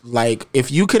guys' like? If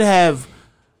you could have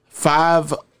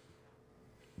 5,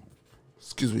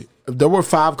 excuse me, if there were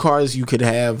 5 cars you could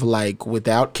have like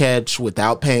without catch,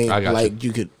 without paint, I got like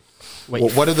you could.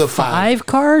 Wait, what are the 5? 5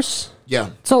 cars? Yeah,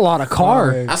 It's a lot of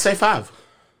car. Five. I say 5.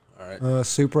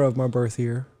 Supra of my birth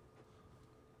year.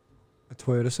 A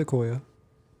Toyota Sequoia.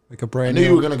 Like a brand I knew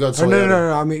new. you were gonna go Oh, no, Toyota.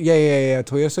 no. I mean, yeah.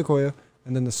 Toyota Sequoia.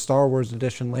 And then the Star Wars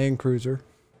Edition Land Cruiser.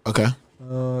 Okay.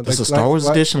 There's a Star Wars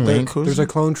Edition Land Cruiser? There's a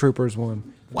Clone Troopers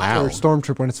one. Wow. Or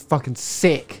Stormtrooper, and it's fucking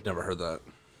sick. Never heard that.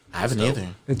 I haven't either.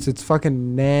 It's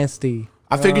fucking nasty.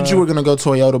 I figured you were gonna go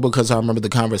Toyota because I remember the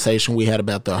conversation we had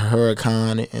about the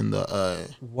Huracan and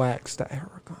the. Wax that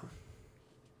Huracan.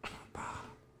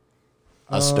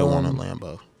 I still want a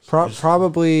Lambo.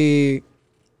 Probably.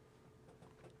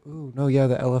 Ooh, no, yeah,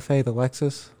 the LFA, the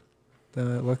Lexus. The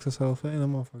Lexus LFA, that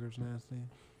motherfucker's nasty.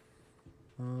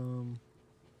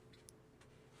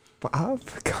 But I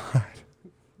forgot.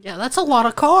 Yeah, that's a lot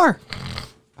of car.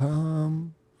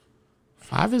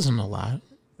 5 isn't a lot.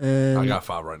 And I got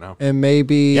 5 right now. and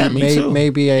maybe Yeah, me too.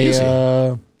 maybe a Easy.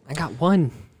 I got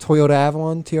 1. Toyota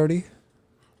Avalon TRD.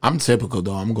 I'm typical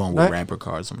though. I'm going with Right. rapper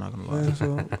cars. I'm not gonna lie. Yeah,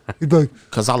 so he's like,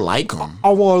 Cause I like them. I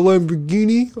want a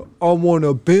Lamborghini. I want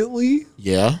a Bentley.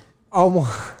 Yeah. I want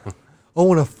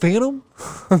a Phantom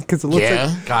because it looks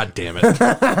Yeah. God damn it.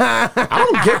 I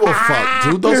don't give a fuck,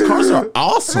 dude. Those cars are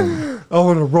awesome. like I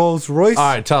want a Rolls Royce. All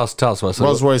right, tell us, Wesley.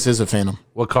 Rolls Royce is a Phantom.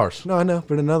 What cars? No, I know,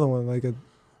 but another one like a.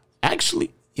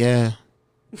 Actually, yeah.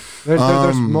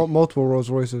 There's multiple Rolls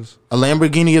Royces. A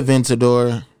Lamborghini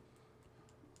Aventador.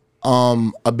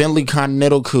 A Bentley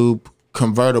Continental Coupe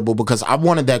convertible because I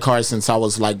wanted that car since I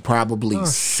was like probably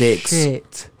 6.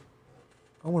 Shit.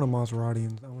 I want a Maserati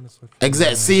and I want to switch.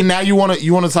 Exactly. See, now you want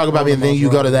to talk about me, and then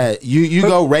you go to that. You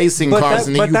go racing cars,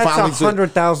 and then you finally. That's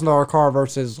 $100,000 car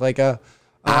versus like a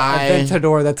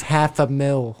Aventador that's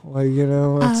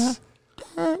 $500,000.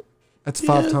 Like that's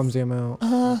 5 times the amount.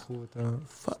 I'm cool with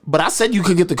that. But I said you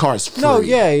could get the cars free. No,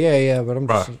 yeah. But I'm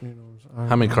just Bruh.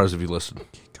 How many cars have you listed?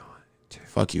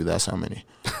 Fuck you. That's how many.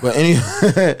 But anyway,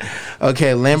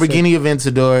 okay. Lamborghini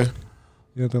Aventador,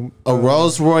 a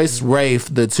Rolls Royce Wraith,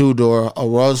 the 2-door, a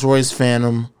Rolls Royce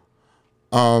Phantom.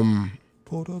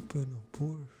 Pulled up in a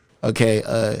Porsche. Okay.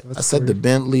 I said the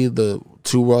Bentley, the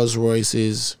 2 Rolls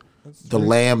Royces, the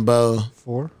Lambo,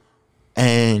 4.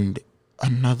 and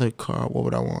another car. What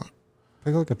would I want?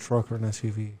 Pick like a truck or an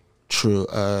SUV. True.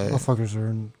 Motherfuckers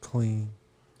are clean.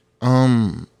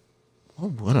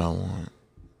 What would I want?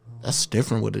 That's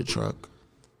different with a truck.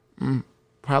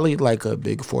 Probably like a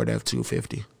big Ford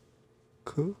F-250.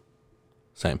 Cool.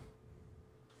 Same.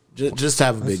 Just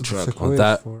have a big That's truck. what Sequoia's Want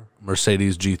that for.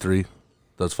 Mercedes G3,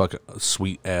 those fucking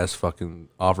sweet ass fucking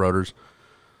off-roaders,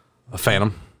 a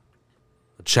Phantom,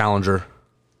 a Challenger,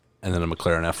 and then a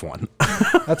McLaren F1.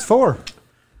 That's 4.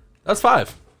 That's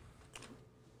 5.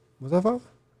 Was that 5?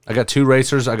 I got 2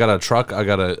 racers. I got a truck. I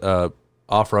got a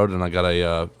off-road, and I got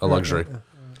a luxury.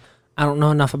 I don't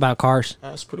know enough about cars.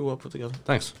 That's pretty well put together.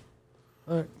 Thanks.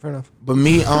 All right, fair enough. But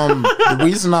me, the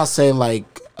reason I say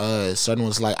like certain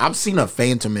ones, like I've seen a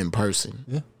Phantom in person,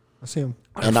 Yeah, I see him.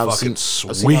 and I've fucking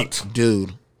seen sweet.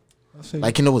 dude. I see him.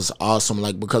 Like, and it was awesome.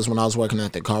 Like, because when I was working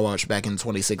at the car wash back in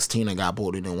 2016, I got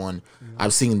pulled in one.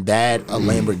 I've seen that, a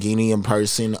Lamborghini in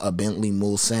person, a Bentley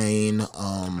Mulsanne.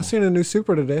 I seen a new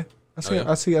Supra today.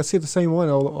 I see the same one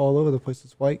all over the place.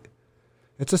 It's white.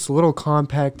 It's just a little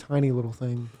compact, tiny little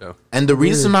thing. Yeah. And the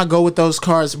reason I go with those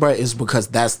cars, bro, is because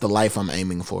that's the life I'm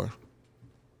aiming for.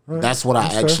 All right, That's what I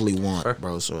that's fair. actually want,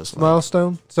 bro. So it's like,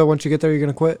 Milestone. So once you get there, you're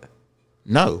gonna quit.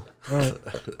 no. All right,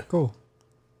 cool.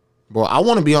 Bro, I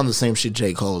want to be on the same shit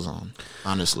J. Cole's on.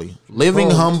 Honestly, living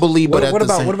humbly, but at the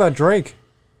same. What about Drake?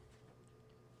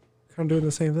 Kind of doing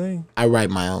the same thing. I write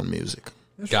my own music.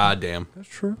 Goddamn. That's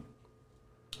true.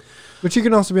 But you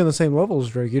can also be on the same level as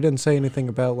Drake. You didn't say anything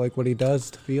about like what he does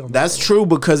to be on. That's true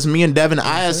because me and Devin,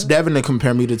 I asked Devin to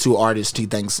compare me to two artists he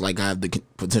thinks like I have the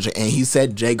potential, and he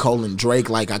said J. Cole and Drake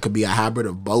like I could be a hybrid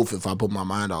of both if I put my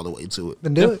mind all the way to it.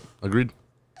 Then do it. Agreed.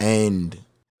 And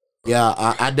yeah,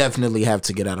 I definitely have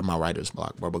to get out of my writer's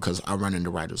block, bro, because I run into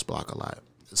writer's block a lot.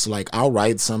 It's like I'll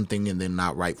write something and then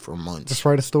not write for months. Just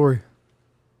write a story.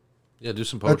 Yeah, do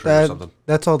some poetry or something.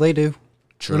 That's all they do.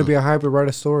 True. Going to be a hybrid, write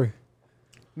a story.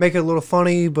 Make it a little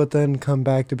funny, but then come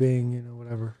back to being,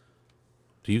 whatever.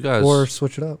 Do you guys or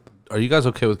switch it up? Are you guys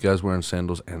okay with guys wearing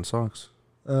sandals and socks?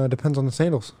 Depends on the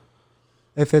sandals.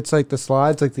 If it's like the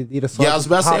slides, like the Adidas slides. Yeah, I was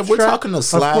about to say, if we're talking to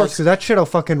slides, of course, because that shit'll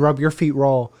fucking rub your feet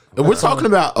raw. If we're talking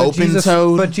about open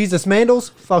toed, but Jesus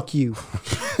Mandals, fuck you.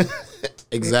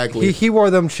 Exactly. He wore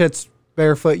them shits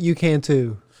barefoot. You can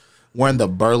too. Wearing the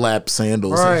burlap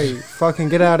sandals. Right. Fucking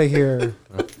get out of here.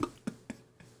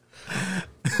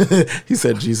 He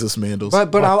said Jesus Mandals.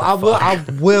 But I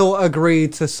will agree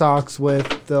to socks with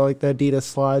the Adidas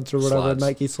slides or whatever, Slides.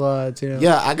 Nike slides.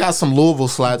 Yeah, I got some Louisville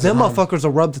slides. Them at home. motherfuckers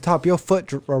will rub the top of your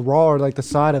foot raw or like the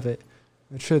side of it.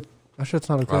 That shit's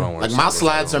not okay. I don't wear Like my sandals,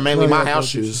 slides I are don't. mainly No, my yeah, house but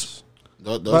shoes.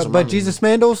 Those are But my Jesus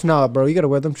Mandals, nah, bro, you gotta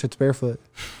wear them shits barefoot.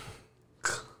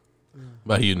 What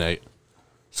about you, Nate?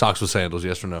 Socks with sandals,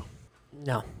 yes or no?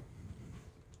 No.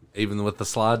 Even with the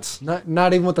slides?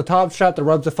 Not even with the top strap that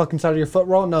rubs the fucking side of your foot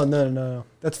raw. No.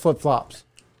 That's flip flops.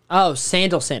 Oh,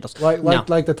 sandals. Like No.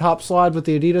 the top slide with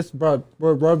the Adidas, bro,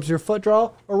 where it rubs your foot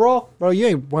raw, bro. You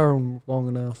ain't wearing them long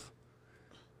enough,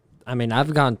 I mean,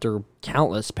 I've gone through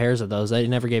countless pairs of those. They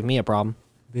never gave me a problem.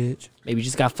 bitch. Maybe you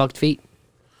just got fucked feet.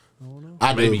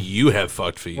 I Maybe do. you have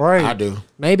fucked feet. Right. I do.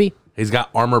 Maybe. He's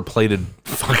got armor-plated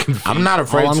fucking feet. I'm not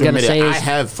afraid All I'm to gonna admit say it. is- I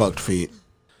have fucked feet.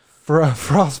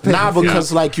 Frostbite. Nah,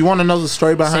 because like you want to know the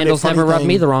story behind Sandals it. Funny never rubbed thing-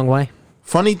 me the wrong way.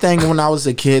 Funny thing, when I was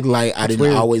a kid, like I didn't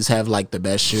weird. always have like the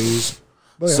best shoes.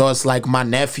 Oh, yeah. So it's like my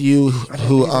nephew,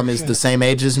 who is the same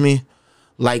age as me,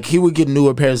 like he would get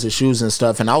newer pairs of shoes and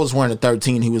stuff, and I was wearing a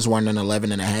 13, he was wearing an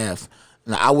 11 and a half.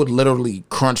 And I would literally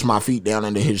crunch my feet down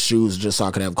into his shoes just so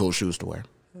I could have cool shoes to wear.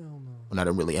 When I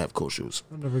didn't really have cool shoes.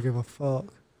 I never give a fuck.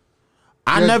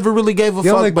 I Yeah, never really gave a The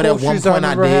only fuck, but cool at one shoes point I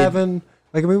remember did. having,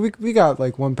 like, I mean, we got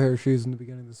like one pair of shoes in the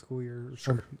beginning of the school year, or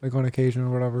some, like on occasion or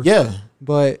whatever. Yeah.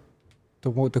 But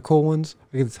the cool ones,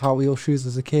 I get these Hot Wheels shoes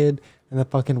as a kid, and the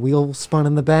fucking wheel spun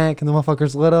in the back, and the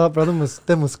motherfuckers lit up. Bro, them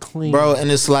was clean. Bro,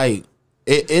 and it's like,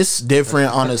 it's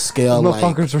different on a scale. Those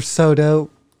Like, motherfuckers were so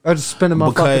dope. I just spinning my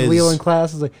fucking Because- wheel in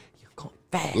class. I was like, you're going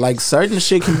fast. Like certain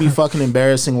shit can be fucking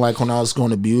embarrassing. Like when I was going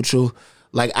to Butyl,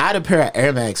 like I had a pair of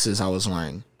Air Maxes I was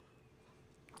wearing,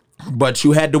 but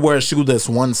you had to wear a shoe that's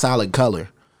one solid color.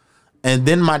 And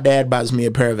then my dad buys me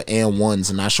a pair of AN1s,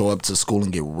 and I show up to school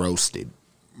and get roasted.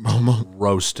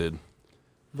 Roasted.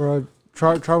 Bro,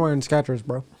 try wearing Skechers,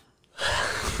 bro.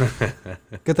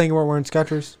 Good thing you weren't wearing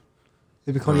Skechers.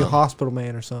 They'd be calling you a hospital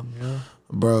man or something, you know?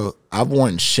 Bro, I've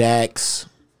worn Shaqs.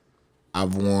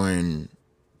 I've worn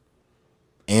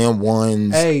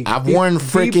AN1s. Hey, I've be- worn be-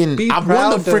 freaking. be I've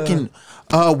worn the proud to-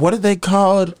 freaking. What are they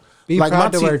called? Be like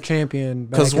proud to te- wear Champion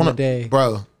back Cause in the day.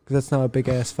 bro. Because that's not a big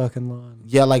ass fucking line.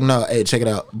 Yeah, like no, hey, check it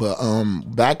out. But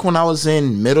back when I was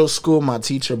in middle school, my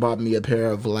teacher bought me a pair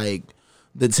of like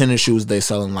the tennis shoes they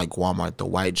sell in like Walmart, the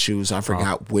white shoes. I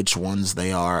forgot which ones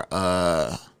they are.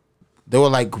 They were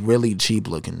like really cheap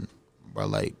looking, bro.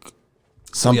 Like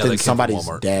something they came from somebody's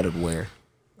Walmart. dad would wear.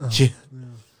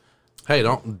 Hey,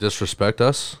 don't disrespect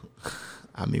us.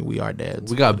 I mean, we are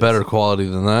dads. We got better quality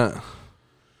than that.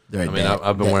 They're I mean, dad-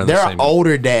 I've been wearing the they're same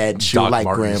older dad shoe Doc like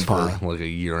Martens grandpa, for like a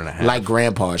year and a half. like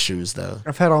grandpa shoes though.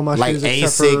 I've had all my Like shoes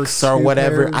except Asics for or two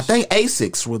whatever. pairs. I think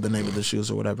Asics were the name of the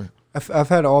shoes or whatever. I've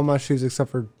had all my shoes except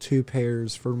for 2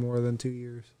 pairs for more than 2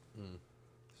 years.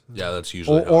 yeah, that's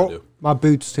usually how I Or do. my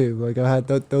boots too. Like I had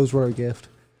those were a gift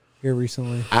here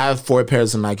recently. I have 4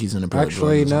 pairs of Nikes and a pair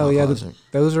Actually, of Jordans no, in my yeah, closet.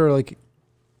 those are like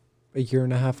a year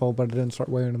and a half old, but I didn't start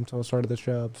wearing them until I started this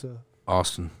job. So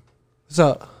Austin, what's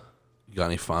up? you got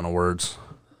any final words?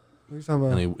 What are you talking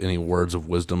about? Any words of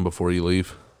wisdom before you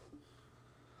leave?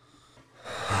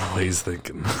 Oh, he's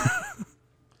thinking.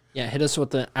 Yeah, hit us with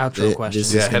the outro This question.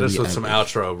 is Yeah, gonna hit us be with some epic.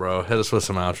 outro, bro. Hit us with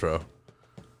some outro.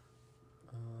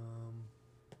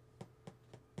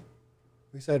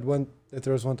 We said if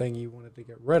there was one thing you wanted to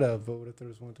get rid of, but what if there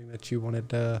was one thing that you wanted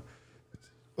to?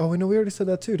 Oh, we know we already said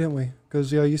that too, didn't we?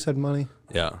 Because you said money.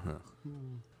 Yeah.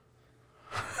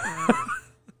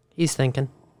 He's thinking.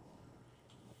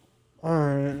 All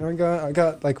right, I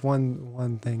got like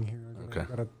one thing here. Okay. I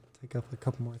gotta take up a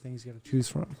couple more things you gotta choose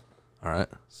from. All right.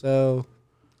 So,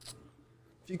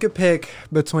 if you could pick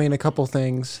between a couple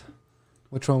things,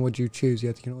 which one would you choose?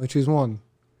 You can only choose one.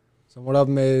 So one of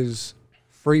them is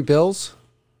free bills,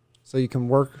 so you can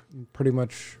work pretty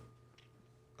much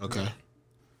Okay.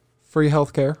 free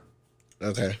healthcare,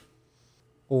 Okay.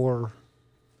 or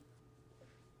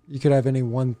you could have any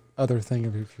one other thing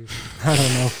of your choosing. I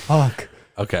don't know. Fuck.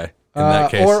 Okay. In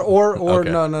that case. Or okay.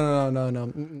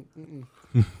 no.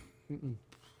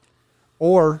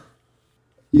 Or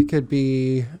you could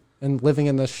be living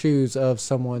in the shoes of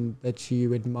someone that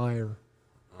you admire.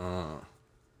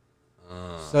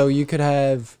 So you could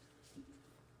have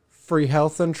free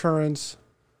health insurance,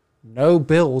 no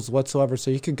bills whatsoever. So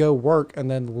you could go work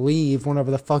and then leave whenever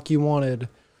the fuck you wanted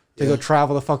to go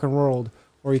travel the fucking world.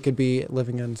 Or you could be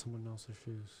living in someone else's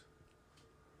shoes.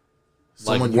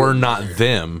 Like, we're not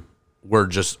them. We're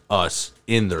just us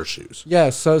in their shoes.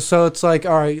 Yeah, so it's like,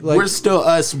 all right, like We're still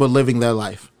us, but living their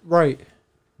life. right.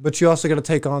 But you also got to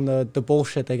take on the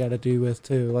bullshit they got to deal with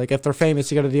too. Like if they're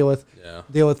famous, you got to deal with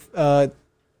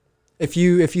if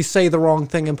you say the wrong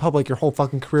thing in public, your whole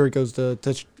fucking career goes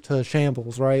to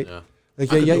shambles, right? Yeah.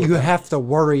 Like you have to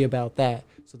worry about that.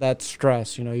 So that's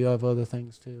stress. You know, you have other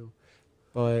things too.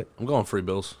 But I'm going free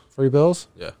bills. free bills,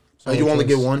 Yeah. So you only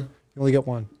get one? you only get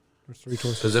one. There's 3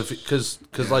 choices.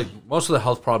 Because like most of the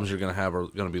health problems you're gonna have are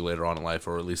gonna be later on in life,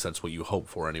 or at least that's what you hope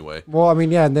for anyway. Well, I mean,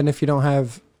 yeah, and then if you don't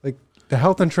have like the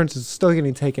health insurance is still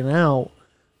getting taken out,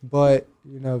 but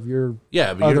you know your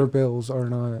Yeah, but other bills are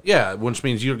not. yeah, which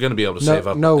means you're gonna be able to No, save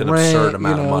up no an rent, absurd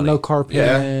amount of money. no car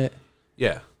Yeah. payment.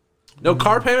 Yeah. No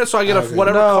car payment, so I get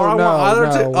whatever No, car I no, want.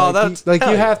 Either no. oh, Like, that's like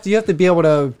hell you yeah. have to be able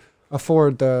to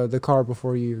afford the car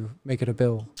before you make it a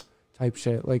bill, type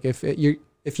shit. Like if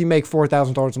you make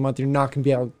 $4,000 a month, you're not gonna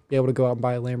be able to go out and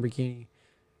buy a Lamborghini,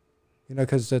 you know,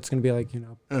 because it's gonna be like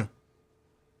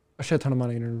a shit ton of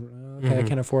money. And I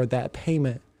can't afford that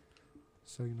payment.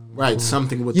 So Right,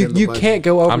 something within you the budget. can't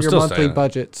go over I'm your still monthly saying it.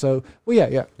 budget. So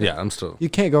yeah. Yeah, I'm still You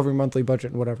can't go over your monthly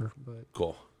budget and whatever, but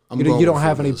cool. I'm you going don't with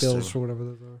have free any bills, bills too. for whatever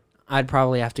those are. I'd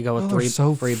probably have to go with They're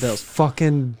so free bills.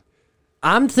 Fucking.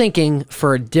 I'm thinking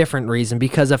for a different reason,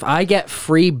 because if I get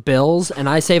free bills and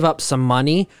I save up some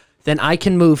money, then I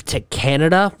can move to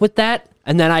Canada with that,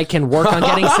 and then I can work on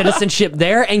getting citizenship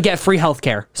there and get free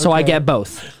healthcare. So I Okay. get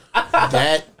both.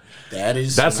 That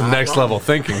is That's some not next wrong. level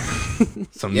thinking.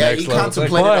 Some Yeah, next he level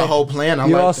contemplated thinking. a whole plan. I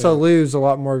You like also that. lose a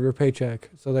lot more of your paycheck,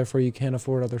 so therefore you can't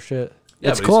afford other shit. Yeah,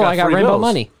 It's but he's cool. I got free rainbow bills.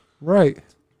 money. Right.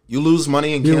 You lose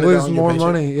money in You Canada. lose on your more paycheck?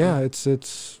 money. Yeah, it's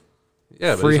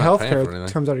Yeah, but free he's not paying healthcare for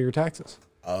anything. comes out of your taxes.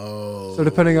 Oh. So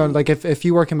depending on like if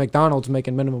you work in McDonald's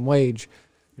making minimum wage,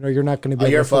 you know you're not going to be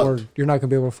able you're to afford. fucked. You're not going to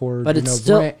be able to afford. But you it's know,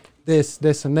 still- rent,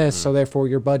 this, and this. So therefore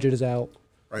your budget is out.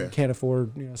 Right. You can't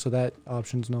afford. You know, so that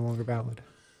option's no longer valid.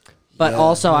 But Yeah,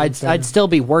 also, I'd understand. still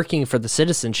be working for the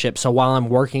citizenship. So while I'm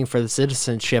working for the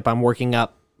citizenship, I'm working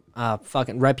up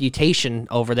fucking reputation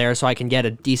over there, so I can get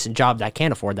a decent job. That I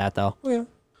can't afford that though. Oh yeah.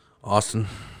 Austin,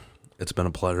 it's been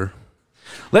a pleasure.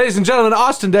 Ladies and gentlemen,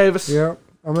 Austin Davis. Yeah.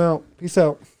 I'm out. Peace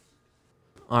out.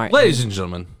 All right, Ladies and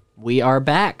gentlemen, we are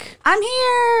back. I'm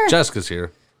here. Jessica's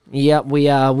here. Yep, we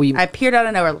I appeared out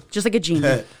of nowhere, just like a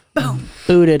genie.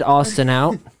 booted Austin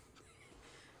out.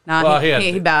 Nah, Well,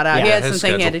 he bowed out. yeah, he had his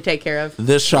something he had schedule. to take care of.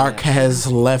 The shark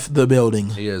has left the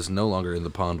building. He is no longer in the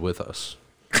pond with us.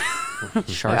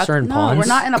 Sharks are in No, ponds. we're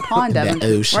not in a pond, Devin.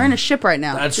 The ocean. We're in a ship right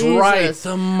now. That's Jesus. right,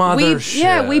 the mothership.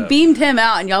 Yeah, we beamed him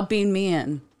out, and y'all beamed me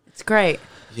in. It's great.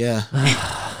 Yeah.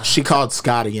 She called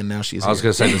Scotty, and now she's I was here.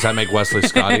 gonna say, does that make Wesley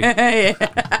Scotty?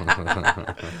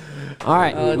 All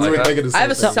right. I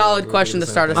have a solid question to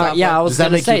start us off. Yeah, I was Does that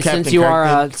gonna make you say Captain since you Kirk are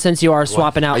then? since you are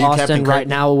swapping out Are you Austin Captain right Kirk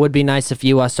now, it would be nice if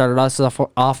you started us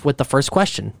off with the first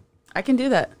question. I can do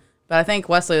that, but I think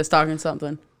Wesley was talking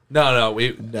something. No. No.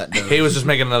 He was just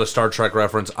making another Star Trek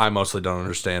reference. I mostly don't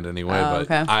understand anyway, Oh, but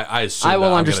okay. I assume I will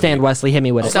that I'm understand. gonna Wesley, hit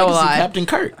me with it. So Like, is he will I. Captain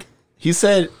Kirk. He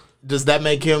said, "Does that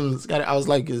make him?" Scotty? I was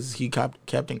like, "Is he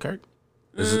Captain Kirk?"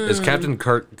 be, is Captain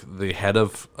Kirk the head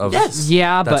of? Yes.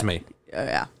 Yeah, That's but me. Oh,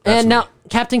 yeah. and me. now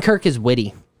Captain Kirk is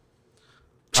witty.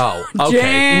 Oh, okay,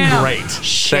 Damn. great.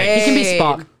 Shade. He can be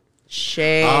Spock.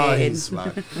 Shade. Oh, he's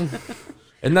smart.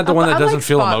 Isn't that the one that I doesn't like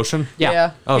feel Spock. emotion?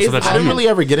 Yeah. Oh, so He's that's I didn't you. really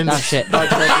ever get into That's shit. Star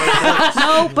Trek like that.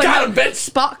 No, but Got no, him,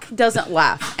 bitch. Spock doesn't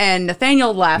laugh, and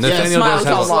Nathaniel laughs. Nathaniel and does smiles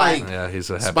have a a lot. like- Yeah, he's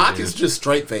a happy Spock dude. is just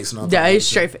straight face. Yeah, he's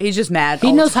straight. He's just mad. He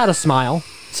all knows the how to smile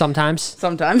sometimes.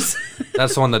 sometimes.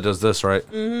 That's the one that does this, right?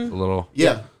 A little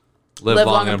Yeah. live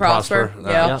long and prosper.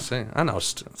 Yeah. See, I know.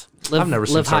 Live- I've never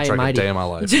seen live Star high Trek and a mighty. day in my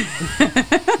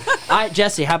life. All right,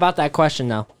 Jesse, how about that question,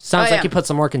 though? Sounds Oh, like yeah. you put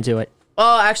some work into it.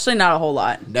 Well, actually, not a whole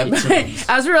lot. Neptunes.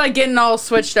 As we were like getting all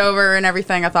switched over and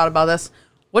everything, I thought about this.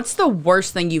 What's the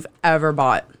worst thing you've ever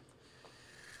bought?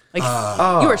 Like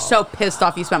you were so pissed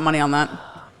off you spent money on that.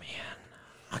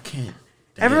 I can't.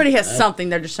 Everybody has something.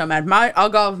 They're just so mad. I'll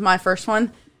go with my first one.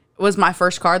 It was my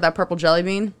first car, that purple jelly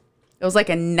bean. It was like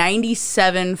a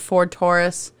 97 Ford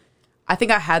Taurus. I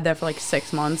think I had that for like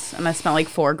 6 months, and I spent like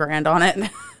 $4,000 on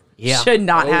it. Yeah. Should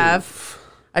not have.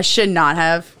 I should not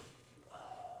have.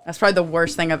 That's probably the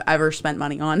worst thing I've ever spent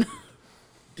money on.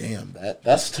 Damn,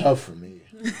 that's tough for me.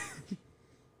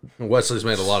 Wesley's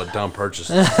made a lot of dumb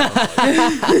purchases.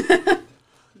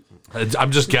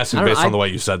 I'm just guessing based on the way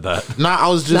you said that. No, I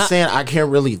was just saying I can't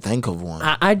really think of one.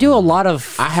 I do a lot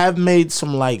of... I have made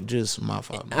some like just my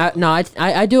fault.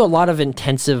 I do a lot of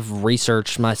intensive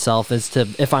research myself as to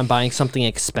if I'm buying something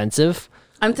expensive.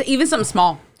 Even something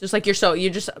small. Just like you're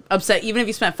just upset. Even if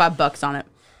you spent $5 on it,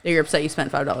 you're upset you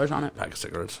spent $5 on it. Pack of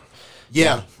cigarettes.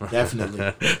 Yeah,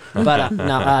 definitely. But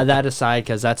no, that aside,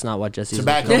 because that's not what Jesse's...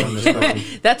 Tobacco on this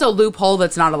question. That's a loophole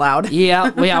that's not allowed.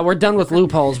 Yeah, we're done with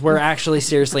loopholes. We're actually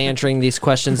seriously answering these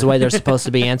questions the way they're supposed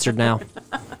to be answered now.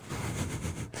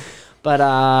 But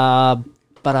Oh,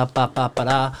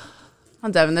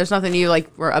 Devin, there's nothing you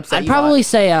like were upset. I'd you probably bought.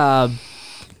 say I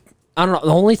don't know.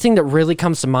 The only thing that really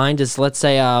comes to mind is, let's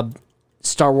say,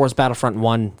 Star Wars Battlefront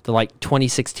 1, the like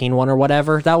 2016 one or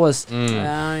whatever. That was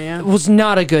Yeah. was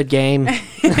not a good game.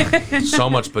 So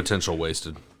much potential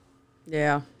wasted.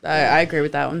 Yeah, I agree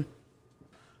with that one.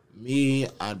 Me,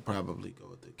 I'd probably go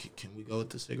with the. Can we go with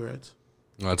the cigarettes?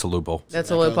 That's a loophole. That's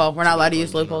a loophole. We're not allowed to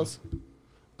use loopholes.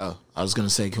 Oh, I was gonna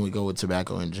say, can we go with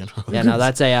tobacco in general? Yeah, no,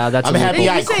 that's a I'm happy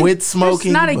I quit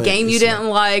smoking. It's not a but game you it's didn't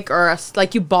like, or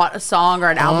like you bought a song or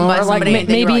an album by Or like somebody, and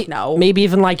then maybe you're like, no. maybe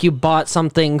even like you bought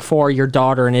something for your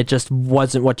daughter and it just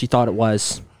wasn't what you thought it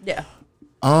was. Yeah.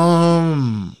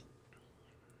 Damn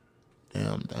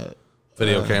that.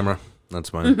 Video camera.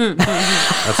 That's mine.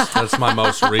 that's my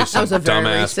most recent was a very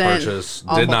dumbass recent purchase.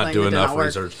 awful Did not thing do that did enough not work.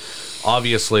 research.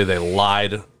 Obviously, they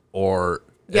lied or.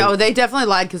 Yeah, well, they definitely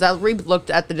lied because I re-looked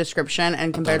at the description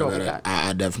and compared to what we got.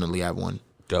 I definitely have one.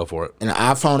 Go for it. An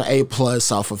iPhone 8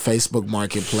 Plus off of Facebook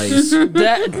Marketplace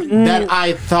That, that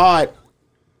I thought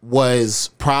was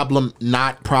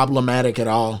not problematic at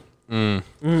all.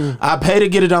 I pay to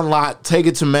get it unlocked, take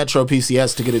it to Metro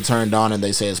PCS to get it turned on, and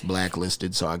they say it's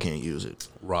blacklisted, so I can't use it.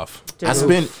 Rough. I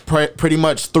spent pretty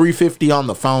much $350 on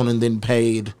the phone and then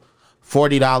paid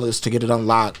 $40 to get it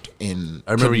unlocked. And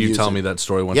I remember you telling me that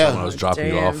story one Yeah. time when I was dropping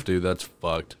you Damn. off, dude. That's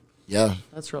fucked. Yeah,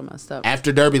 That's real messed up.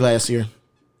 after Derby last year.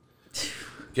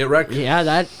 Get wrecked. yeah,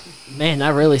 that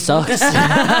really sucks.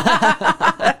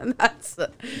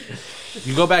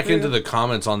 You go back into the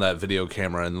comments on that video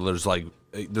camera, and there's like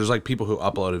people who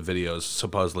uploaded videos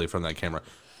supposedly from that camera.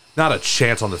 Not a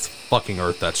chance on this fucking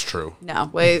earth that's true. No,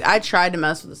 wait, I tried to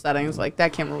mess with the settings. Like,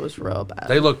 that camera was real bad.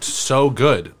 They looked so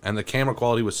good, and the camera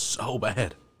quality was so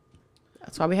bad.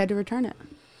 That's why we had to return it.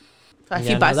 So if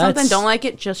Yeah, you buy no, something, that's- don't like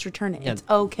it, just return it. It's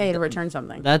okay to return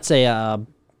something. That's a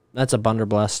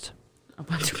blunderbuss.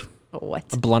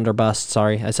 What? A blunderbuss.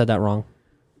 Sorry, I said that wrong.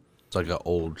 It's like an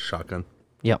old shotgun.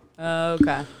 Yep.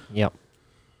 Okay. Yep.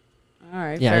 All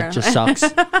right. Yeah, fair it just sucks.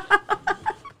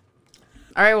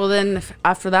 All right, well then,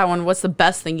 after that one, what's the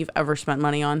best thing you've ever spent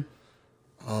money on?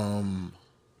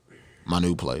 My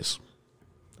new place.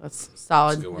 That's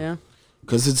solid. That's a good one. Yeah.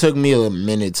 Because it took me a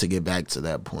minute to get back to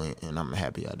that point, and I'm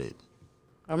happy I did.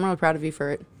 I'm really proud of you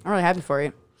for it. I'm really happy for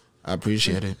you. I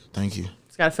appreciate it. Thank you.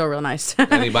 It's got to feel real nice.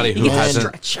 Anybody who You get to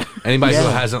hasn't stretch. anybody who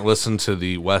Yeah. hasn't listened to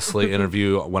the Wesley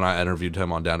interview when I interviewed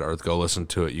him on Down to Earth, go listen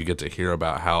to it. You get to hear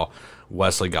about how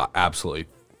Wesley got absolutely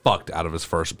fucked out of his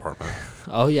first apartment.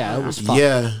 Oh yeah, it was fun.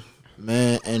 Yeah,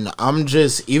 man. And I'm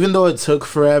just, even though it took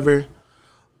forever,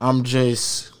 I'm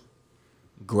just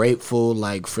grateful,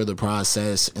 like, for the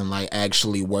process and, like,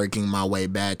 actually working my way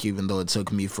back, even though it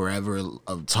took me forever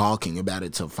of talking about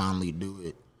it to finally do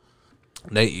it.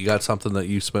 Nate, you got something that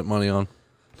you spent money on?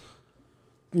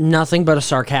 Nothing but a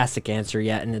sarcastic answer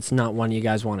yet, and it's not one you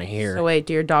guys want to hear. So wait,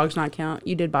 do your dogs not count?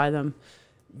 You did buy them.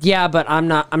 Yeah, but I'm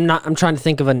trying to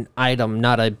think of an item,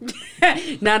 not a.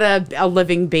 Not a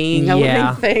living being, a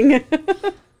Yeah. living thing.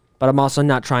 But I'm also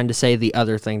not trying to say the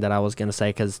other thing that I was gonna say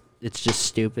because it's just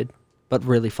stupid, but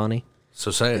really funny.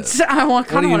 So say it. I What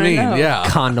kind do of you want to mean? know. Yeah.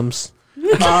 Condoms.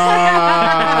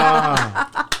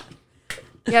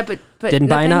 Yeah, but Didn't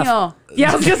buy enough. Nathaniel-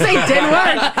 Yeah, I was gonna say it didn't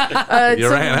work. You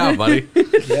ran out, buddy.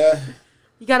 Yeah.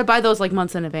 You got to buy those like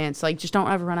months in advance. Like, just don't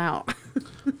ever run out.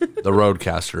 The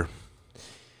Roadcaster.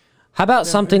 How about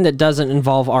something that doesn't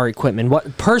involve our equipment?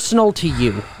 What personal to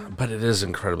you? But it is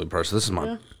incredibly personal. This is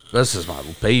my This is my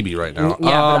baby right now.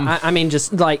 Yeah, but I mean,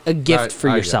 just like a gift for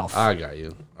I yourself. I got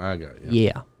you.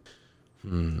 Yeah.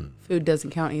 Food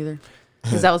doesn't count either.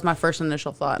 Because that was my first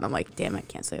initial thought, and I'm like, damn, I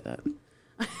can't say that.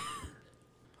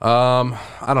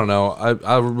 I don't know.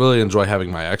 I really enjoy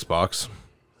having my Xbox,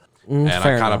 and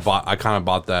fair I kind of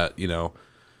bought that. You know,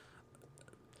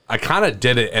 I kind of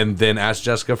did it and then asked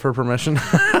Jessica for permission.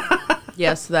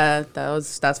 Yes,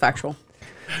 that's factual.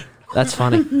 That's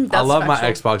funny. I love my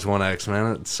factual. Xbox One X,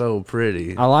 man. It's so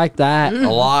pretty. I like that. A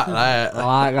lot. That. I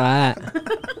like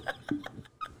that.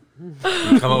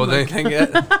 You come up with anything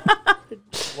yet?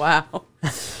 Wow.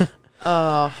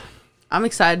 I'm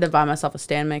excited to buy myself a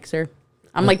stand mixer.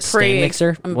 I'm like stand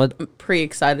mixer? I'm What pretty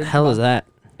excited. hell is that?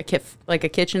 Like a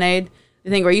KitchenAid. The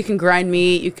thing where you can grind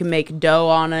meat, you can make dough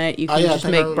on it, you can yeah, I just think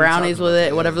I make remember brownies talking with about it.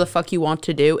 that, Whatever the fuck you want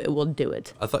to do, it will do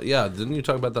it. I thought, yeah. Didn't you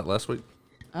talk about that last week?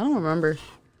 I don't remember.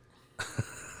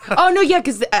 Oh no, yeah,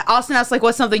 because Austin asked like,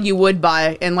 what's something you would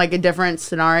buy in like a different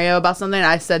scenario about something. And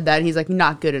I said that, and he's like,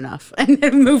 not good enough, and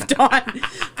then moved on.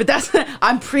 But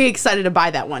I'm pretty excited to buy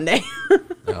that one day.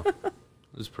 Yeah,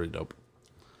 it's pretty dope.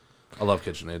 I love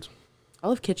KitchenAids. I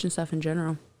love kitchen stuff in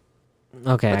general.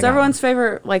 Okay. What's everyone's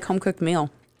favorite like home cooked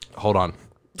meal? Hold on.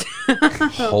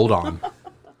 Hold on.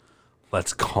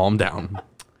 Let's calm down.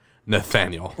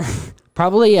 Nathaniel.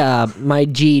 Probably my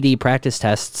GED practice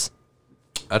tests.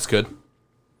 That's good.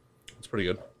 That's pretty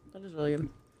good. That is really good.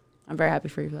 I'm very happy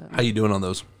for you for that. How you doing on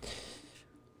those?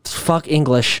 Fuck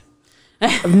English.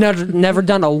 I've never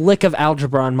done a lick of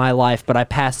algebra in my life, but I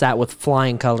passed that with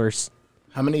flying colors.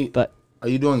 How many? But Are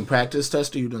you doing practice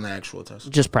test or are you doing the actual test?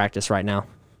 just practice right now.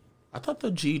 I thought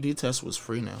the GED test was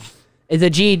free now. The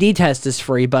GED test is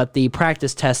free, but the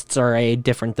practice tests are a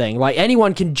different thing. Like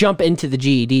anyone can jump into the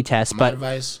GED test, My but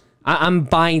advice: I'm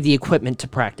buying the equipment to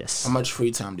practice. how much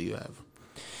free time do you have?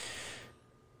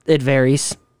 It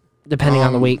varies depending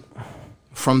on the week.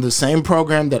 From the same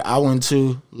program that I went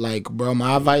to, like, bro,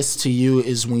 my advice to you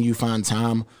is when you find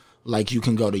time, like, you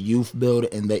can go to Youth Build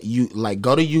and that you like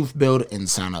go to Youth Build and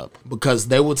sign up because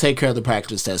they will take care of the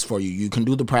practice test for you. You can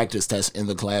do the practice test in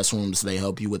the classrooms. They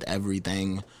help you with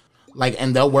everything, like,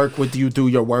 and they'll work with you through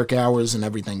your work hours and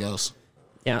everything else.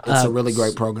 Yeah, It's a really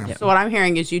great program. So what I'm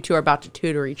hearing is you two are about to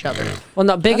tutor each other. well,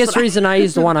 the biggest reason I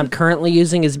use the one I'm currently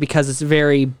using is because it's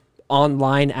very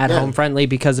online, at-home friendly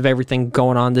because of everything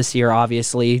going on this year.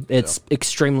 Obviously, it's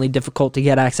extremely difficult to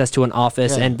get access to an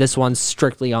office, and this one's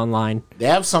strictly online. They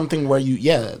have something where you,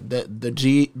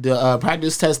 the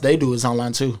practice test they do is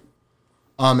online too,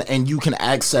 and you can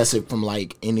access it from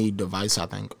like any device. I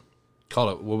think. Call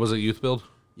it. What was it? Youth Build?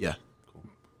 Yeah,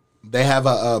 they have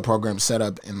a program set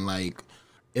up, and like,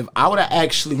 if I would have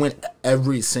actually went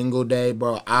every single day,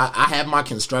 bro, I have my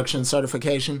construction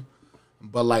certification.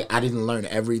 But, like, I didn't learn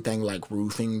everything, like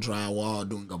roofing, drywall,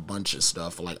 doing a bunch of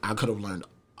stuff. Like, I could have learned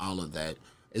all of that.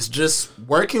 It's just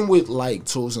working with, like,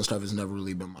 tools and stuff has never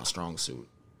really been my strong suit.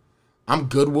 I'm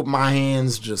good with my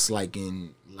hands, just, like,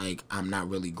 I'm not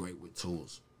really great with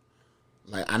tools.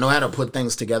 Like, I know how to put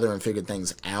things together and figure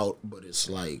things out, but it's,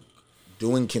 like,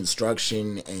 doing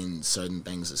construction and certain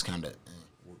things is kind of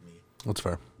with me. That's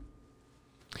fair.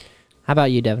 How about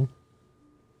you, Devin?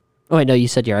 Oh, wait, no, you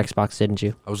said your Xbox, didn't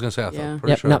you? I was gonna say. I thought. Yeah. Pretty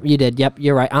Yep, sure. no, you did. Yep,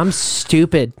 you're right. I'm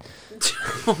stupid.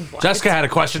 Jessica had a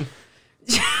question.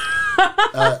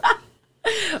 God.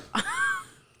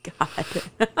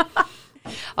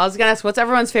 I was gonna ask, what's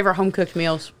everyone's favorite home cooked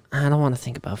meals? I don't want to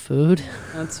think about food.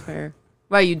 That's fair.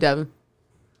 What about you, Devin?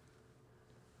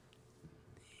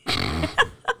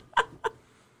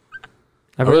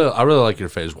 I really like your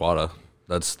feijoada.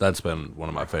 That's been one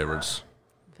of my favorites.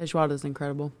 Feijoada is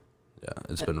incredible. Yeah,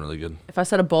 it's been really good. If I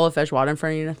set a bowl of feijoada in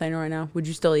front of you, Nathaniel, right now, would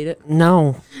you still eat it?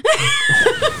 No,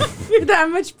 You're that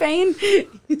much pain?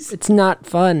 it's not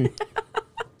fun.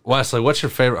 Wesley, what's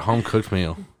your favorite home cooked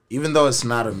meal? Even though it's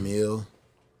not a meal,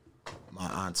 my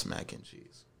aunt's mac and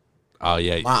cheese. Oh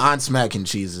yeah, My aunt's mac and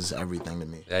cheese is everything to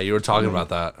me. yeah. You were talking about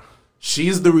that.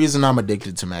 She's the reason I'm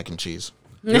addicted to mac and cheese.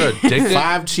 You're addicted.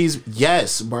 5 cheese,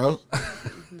 yes, bro.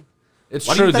 It's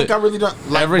Why do true you think that I really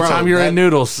don't? Like, every bro, time you're that- in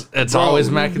noodles, it's bro, always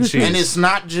mac and cheese. And it's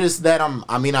not just that I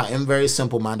am very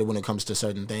simple minded when it comes to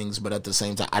certain things, but at the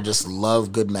same time, I just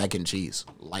love good mac and cheese.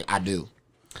 Like, I do.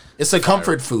 It's a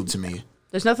comfort food to me.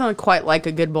 There's nothing quite like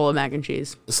a good bowl of mac and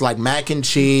cheese. It's like mac and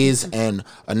cheese, and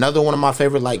another one of my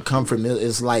favorite like comfort meal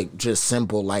is like just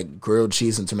simple like grilled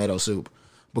cheese and tomato soup.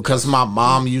 Because my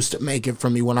mom used to make it for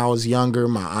me when I was younger.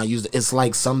 My aunt used it. It's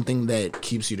like something that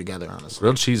keeps you together, honestly.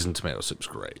 Grilled cheese and tomato soup's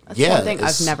great. That's Yeah, one thing I've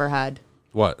it's- never had.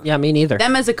 What? Yeah, me neither.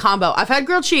 Them as a combo. I've had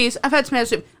grilled cheese. I've had tomato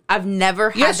soup. I've never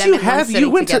had Yes, them you in one have. sitting You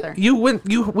went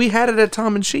together. we had it at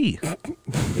Tom and Chi.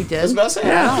 We did. I was about to say,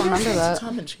 I don't remember that.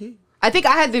 Tom and cheese. I think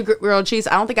I had the grilled cheese.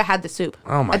 I don't think I had the soup.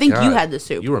 Oh my! I think God. you had the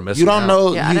soup. You were missing. You don't out.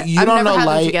 know. Yeah, you I've don't never know had them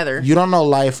life. together. You don't know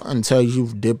life until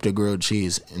you've dipped a grilled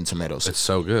cheese in tomato sauce. It's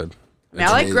so good. I mean,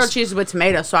 I like It grilled is. cheese with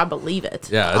tomato, so I believe it.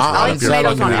 Yeah, it's I I right like up your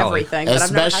tomatoes fucking on alley. everything, but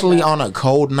I've never Especially had that. on a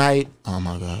cold night. Oh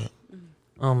my god,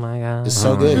 Oh my god. it's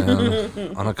so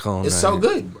good. On a cone. It's so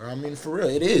good, bro. I mean, for real,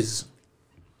 it is.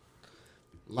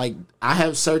 Like, I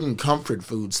have certain comfort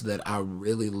foods that I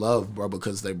really love, bro,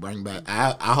 because they bring back.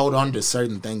 I hold on to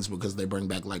certain things because they bring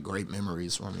back like great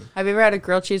memories for me. Have you ever had a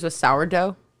grilled cheese with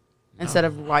sourdough instead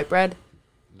of white bread?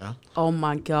 No, Oh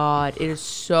my god, it is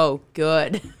so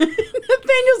good.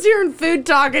 Nathaniel's hearing food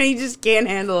talk and he just can't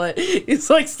handle it. He's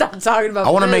like, stop talking about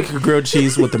I want to food. make a grilled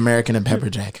cheese with American and pepper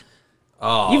jack.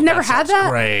 Oh, You've never had sounds that?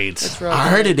 Great. It's real I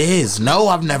good. heard it is. No,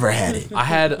 I've never had it. I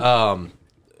had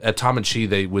at Tom and Chi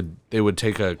they would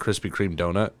take a Krispy Kreme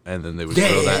donut and then they would Yeah.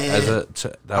 throw that as a.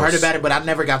 That I heard was- about it, but I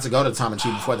never got to go to Tom and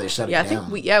Chi before they shut Yeah, I it think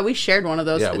down. we shared one of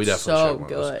those. Yeah, we It's definitely so shared one of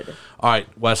those. good. All right,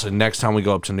 Wesley. Next time we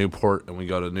go up to Newport and we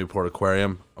go to Newport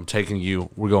Aquarium, I'm taking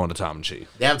you. We're going to Tom and Chi.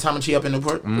 They have Tom and Chi up in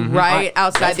Newport. Right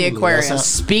outside the Definitely. aquarium. That's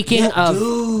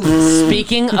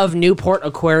Speaking of Newport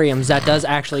aquariums, that does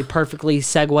actually perfectly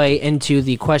segue into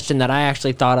the question that I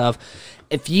actually thought of.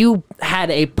 If you had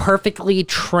a perfectly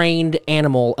trained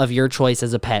animal of your choice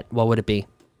as a pet, what would it be?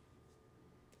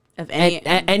 Of any,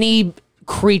 Any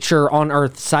creature on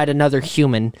Earth side another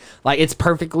human, like it's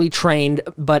perfectly trained,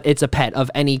 but it's a pet of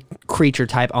any creature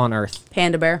type on Earth.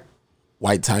 panda bear.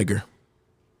 White tiger.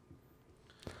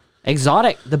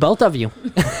 Exotic, the both of you.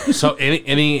 So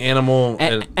any animal.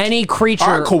 Any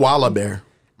creature, Or koala bear.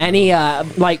 any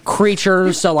like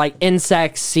creatures, so like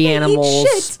insects, sea animals.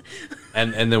 Shit.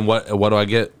 And then what do I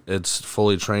get? It's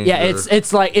fully trained. Yeah, or-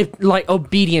 it's like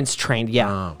obedience trained.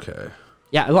 Yeah, Oh, okay.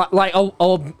 yeah, like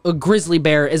a grizzly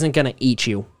bear isn't gonna eat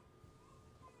you.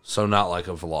 So not like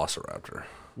a velociraptor.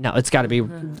 No, it's got to be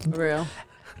Real.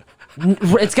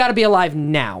 it's got to be alive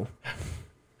now.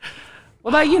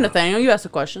 What about you, Nathaniel? You asked a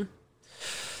question.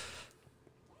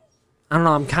 I don't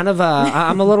know. I'm kind of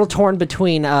I'm a little torn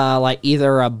between like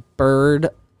either a bird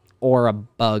or a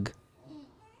bug.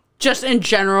 Just in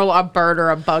general, a bird or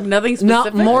a bug. Nothing No,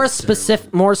 specific. more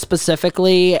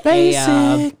specifically,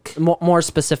 more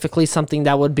specifically, something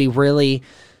that would be really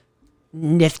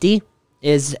nifty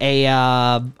is a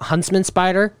huntsman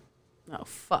spider. Oh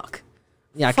fuck.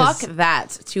 Yeah, Fuck 'cause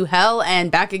that. To hell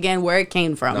and back again where it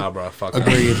came from. Nah, bro. Fuck.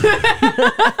 Agreed.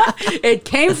 It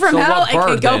came from So hell. what It can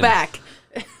bird go then? back.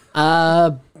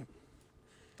 I'm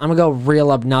gonna go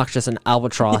real obnoxious and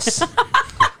albatross.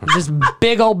 Just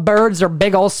big old birds or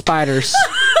big old spiders.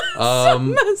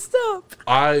 Messed up.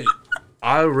 I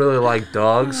really like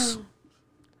dogs,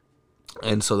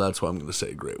 and so that's why I'm gonna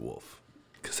say gray wolf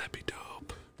because that'd be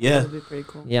dope. Yeah. That'd be pretty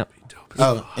cool. Yep.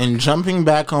 Oh, and jumping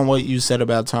back on what you said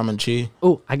about Tom and Chi,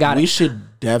 Oh, I got we it.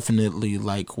 should definitely,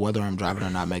 like, whether I'm driving or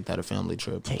not, make that a family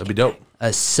trip. That'd be dope. A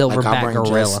Like, silverback I'll bring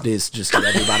gorilla. just get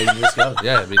everybody to just go.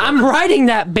 Yeah, it'd be dope. I'm riding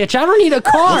that bitch. I don't need a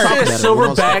car. Talk a about it.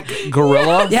 silverback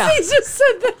gorilla. Yeah. He just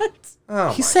said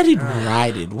that. He said he'd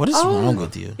ride it. What is wrong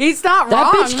with you? He's not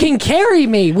That wrong. bitch can carry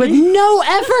me with no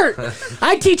effort.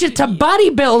 I teach it to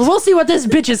bodybuild. We'll see what this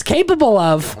bitch is capable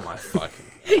of. Oh my fucking.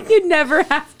 You never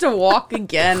have to walk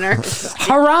again. Or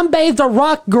Harambe the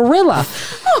Rock Gorilla.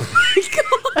 oh my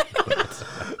god.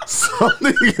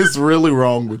 Something is really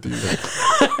wrong with you.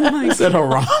 He said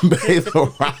Harambe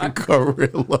the Rock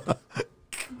Gorilla.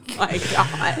 My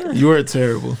god. You are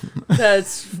terrible.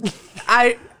 That's.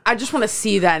 I just want to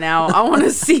see that now. I want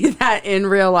to see that in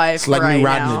real life. It's like right me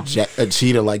now. riding a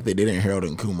cheetah like they did in Harold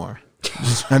and Kumar.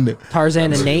 Just trying to- Tarzan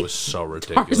and It Nate. was so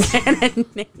ridiculous.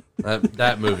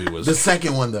 that movie was. the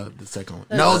second one, though. The second one.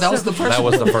 No, that was the first That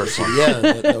one. was the first one. Yeah,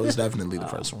 that was definitely the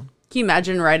first one. Can you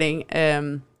imagine riding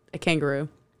a kangaroo?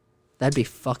 That'd be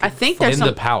fucking. I think there's In some.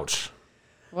 the pouch.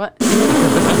 What? No,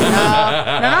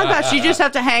 not that. You just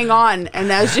have to hang on, and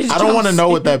that's just. I don't want to know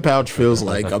what that pouch feels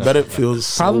like. I bet it feels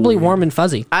so probably weird. warm and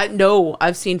fuzzy. I know.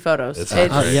 I've seen photos. It's,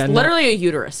 yeah, no. literally a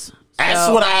uterus. That's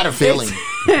So- what I had a feeling.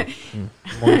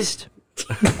 Moist.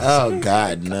 Oh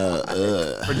God, no.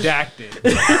 Redacted.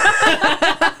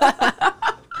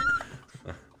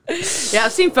 Yeah,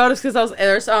 I've seen photos because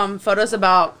there's photos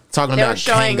about Talking they were about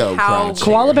showing kango how crotch.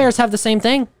 Koala bears have the same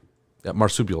thing. Yeah,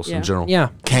 marsupials Yeah. in general. Yeah.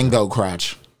 Kango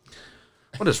crotch.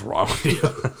 What is wrong with you?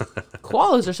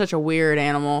 koalas are such a weird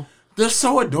animal. They're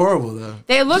so adorable, though.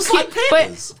 They look Just like cute, but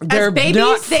pandas. They're as babies,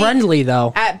 not they, friendly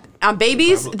though. On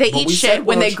babies, they But eat we shit. said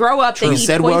When well they grow up, they we eat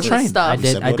said well poisonous trained. stuff. I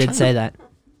did. I did say that.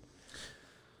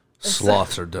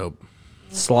 Sloths are dope.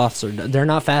 Sloths they're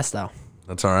not fast though.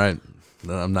 That's all right.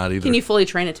 No, I'm not either. Can you fully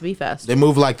train it to be fast? They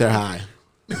move like they're high.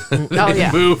 Oh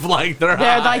yeah. move like they're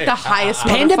They're high. like the highest.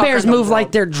 Panda motherfucker bears in the move world.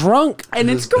 like they're drunk. and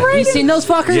it's great. You seen those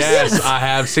fuckers? Yes, I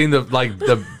have seen the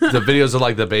videos of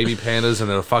like the baby pandas and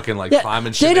they're fucking like Yeah,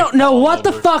 climbing shit. they don't know fall what the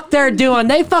over. fuck they're doing.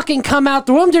 They fucking come out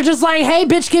the room. They're just like, hey,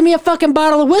 bitch, give me a fucking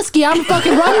bottle of whiskey. I'm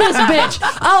fucking running this bitch.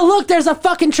 Oh, look, there's a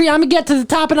fucking tree. I'm gonna get to the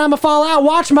top and I'm gonna fall out.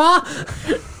 Watch, ma.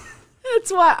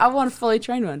 That's why I want to fully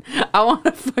train one. I want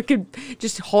to fucking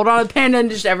just hold on to the panda and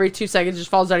just every 2 seconds just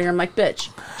falls out of here. I'm like, bitch,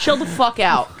 chill the fuck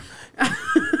out.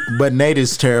 But Nate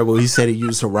is terrible. He said he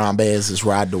used Harambe as his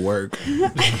ride to work.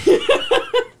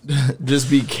 Just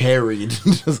be carried.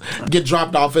 Just get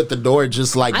dropped off at the door,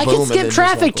 just like I boom. can and skip then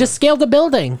traffic. Just scale the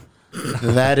building.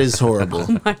 that is horrible.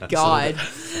 My God.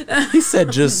 He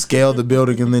said just scale the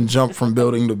building and then jump from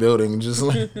building to building. Just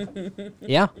like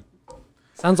Yeah.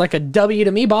 Sounds like a W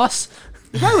to me, boss.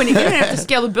 Right, when you don't have to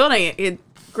scale the building,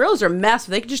 grills are massive.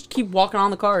 They could just keep walking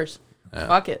on the cars.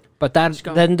 Fuck it. But that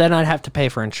go. then I'd have to pay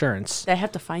for insurance. They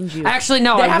have to find you. Actually,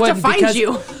 no, They I have to wouldn't find because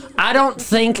you. I don't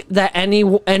think that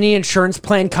any insurance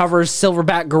plan covers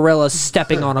silverback gorillas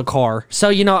stepping on a car. So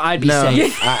I'd be no,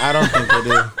 safe. I don't think they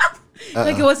do.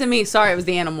 Like, it wasn't me. Sorry, it was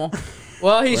the animal.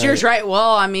 Well, he's yours, right?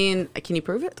 Well, I mean, can you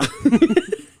prove it?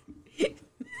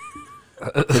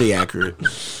 Pretty accurate.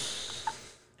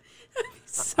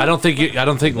 I don't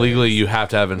think legally you have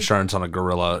to have insurance on a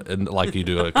gorilla like you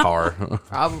do a car.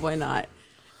 Probably not.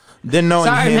 Then knowing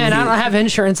Sorry, him, man, I don't have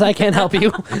insurance. I can't help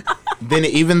you. then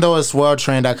even though it's well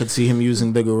trained, I could see him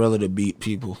using the gorilla to beat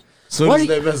people. Soon What as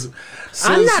do you- they mess-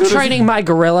 I'm not soon as- training my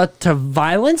gorilla to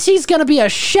violence. He's gonna be a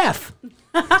chef.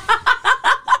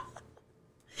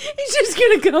 He's just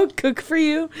going to go cook for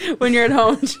you when you're at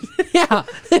home. Yeah,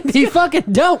 it'd be fucking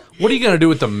dope. What are you gonna do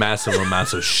with the massive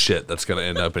amounts of shit that's gonna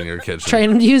end up in your kitchen?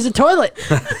 Train him to use the toilet.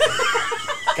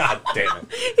 God damn it!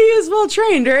 He is well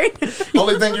trained, right?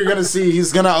 Only thing you're gonna see,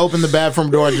 he's gonna open the bathroom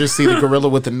door and just see the gorilla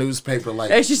with the newspaper.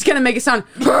 Like It's just going to make it sound,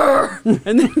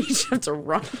 and then you just have to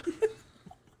run.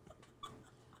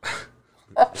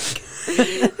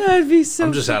 That'd be so.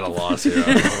 I'm just at a loss here.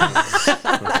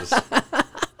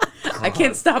 I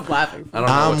can't stop laughing. I don't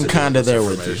know what I'm to do kinda with there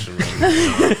this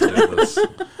with you.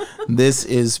 information. this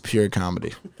is pure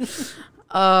comedy.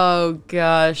 Oh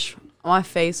gosh, my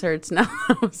face hurts now.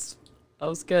 that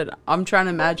was good. I'm trying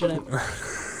to imagine it.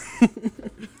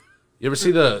 You ever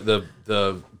see the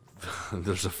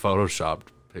there's a photoshopped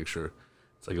picture.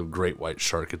 It's like a great white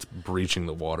shark. It's breaching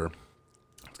the water.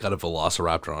 It's got a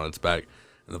velociraptor on its back,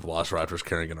 and the velociraptor's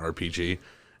carrying an RPG.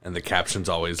 And the caption's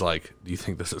always like, "Do you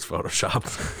think this is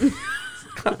photoshopped?"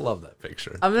 I love that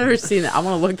picture. I've never seen it. I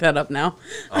want to look that up now.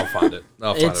 I'll find it.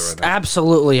 I'll find It's it right now.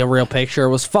 absolutely a real picture. It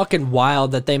was fucking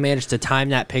wild that they managed to time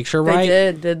that picture right.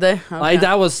 Did they? Okay. Like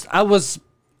I was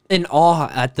in awe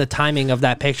at the timing of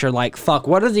that picture. Like, fuck,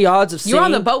 what are the odds of You seeing? were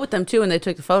on the boat with them too, and they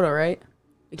took the photo, right?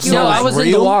 Like, you No, were I like- was in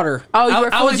the real? water. Oh, you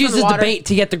were I fully was from using the the water? bait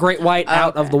to get the great white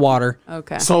out of okay. the water.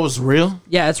 Okay. So it's real?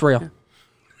 Yeah, it's real.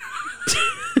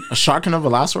 A shark and a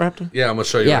velociraptor? Yeah, I'm gonna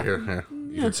show you Yeah. right here. Here,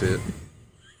 you can see it.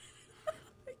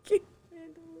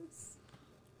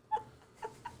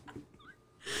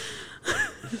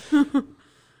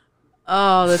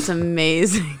 Oh, that's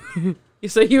amazing.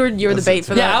 So you were the bait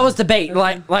for that? Yeah, I was the bait.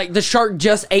 Like the shark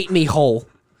just ate me whole.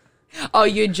 Oh,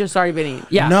 you had just already been eaten.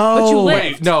 Yeah. No. But you lived.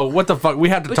 Wait, no, what the fuck? We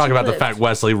have to But talk you about the lived. fact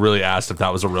Wesley really asked if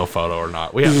that was a real photo or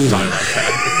not. We have to talk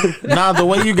about that. Nah, the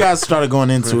way you guys started going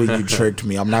into it, you tricked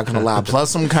me. I'm not gonna lie.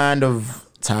 Plus, I'm kind of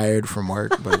tired from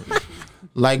work, but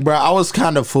like, bro, I was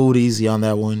kind of fooled easy on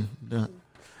that one.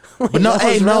 But no, That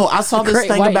hey, was no, real. I saw A this great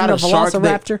thing white about and a a shark.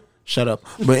 That, velociraptor? shut up.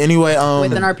 But anyway,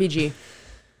 With an RPG.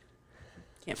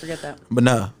 Can't forget that. But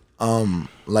no,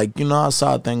 like I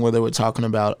saw a thing where they were talking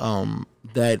about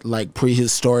that like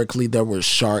prehistorically there were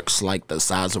sharks like the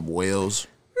size of whales.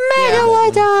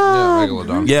 Megalodon. Yeah,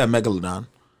 Megalodon. Yeah, megalodon.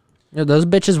 Yeah, those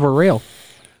bitches were real.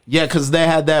 Yeah, because they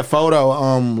had that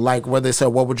photo, like where they said,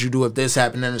 "What would you do if this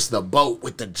happened?" And it's the boat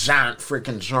with the giant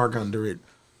freaking shark under it.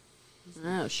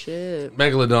 Oh shit.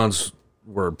 Megalodons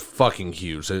were fucking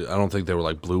huge. I don't think they were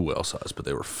like blue whale size, but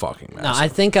they were fucking No, massive. I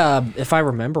think if I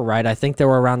remember right, I think they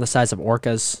were around the size of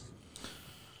orcas.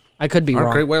 I could be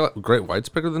Aren't wrong. great whites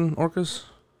bigger than orcas?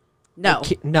 No.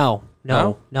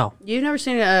 No. You've never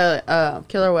seen a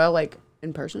killer whale like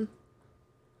in person?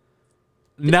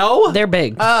 No. They're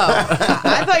big.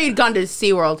 I thought you'd gone to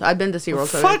SeaWorld. I've been to SeaWorld.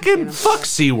 So I've seen Fucking 'em. fuck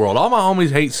SeaWorld. All my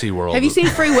homies hate SeaWorld. Have you seen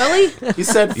Free Willy? He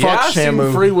said, "Fuck Yeah, I've seen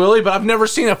Shamu." Free Willy, but I've never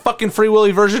seen a fucking Free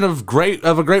Willy version of a great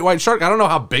white shark. I don't know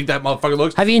how big that motherfucker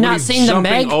looks. Have you when not he's seen the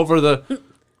jumping Meg? over the?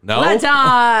 No. Let's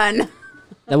on.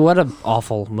 What an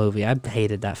awful movie. I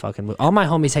hated that fucking movie. All my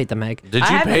homies hate the Meg. Did I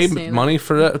you haven't pay seen it. money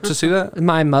for that to see that?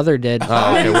 My mother did.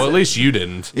 Oh, okay. Well, at least you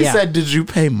didn't. He Yeah. said, "Did you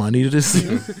pay money to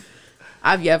see?"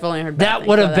 I've only heard bad That things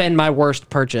would have about been my worst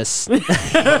purchase.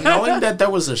 Knowing that there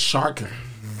was a shark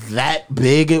that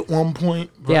big at one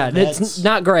point. Bro, Yeah, it's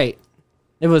not great.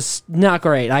 It was not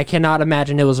great. I cannot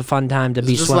imagine it was a fun time to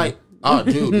be just swimming. like, oh,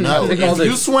 dude, no. think all If they-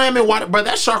 you swam in water, bro,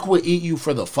 that shark would eat you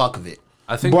for the fuck of it.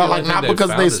 I think Bro, the only like thing not they because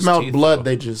found they is smelled teeth, blood, though.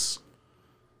 they just.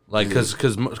 Like, because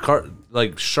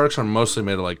like sharks are mostly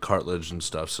made of like cartilage and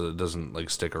stuff, so it doesn't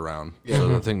like stick around.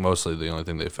 So I think mostly the only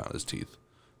thing they found is teeth.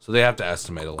 So they have to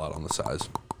estimate a lot on the size.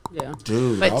 Yeah.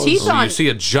 Dude, But I was- teeth So on you see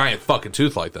a giant fucking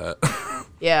tooth like that.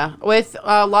 Yeah, with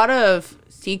a lot of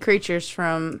sea creatures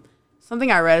from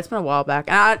something I read. It's been a while back,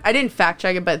 and I didn't fact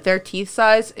check it, but their teeth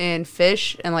size in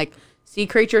fish and like sea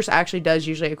creatures actually does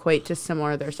usually equate to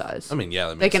similar their size. I mean, yeah,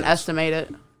 that they makes can sense. estimate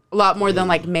it a lot more than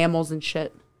like mammals and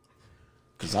shit.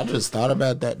 Cause I just thought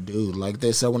about that dude. Like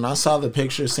they said, when I saw the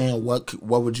picture saying what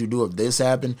would you do if this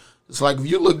happened, it's like if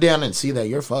you look down and see that,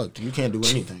 you're fucked. You can't do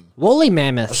anything. Woolly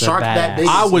mammoths A are shark that badass. big-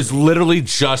 I was literally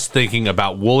just thinking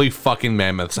about woolly fucking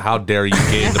mammoths. How dare you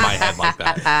get into my head like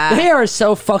that? They are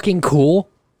so fucking cool.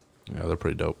 Yeah, they're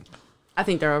pretty dope. I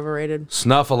think they're overrated.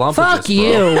 Snuffleumpagus. Fuck bro.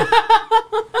 you.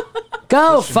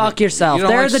 Go fuck yourself. You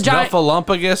don't They're like the giant.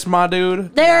 Snuffleumpagus, my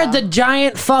dude? They're the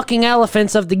giant fucking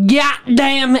elephants of the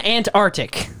goddamn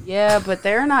Antarctic. Yeah, but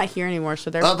they're not here anymore, so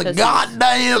they're Oh, the pussies.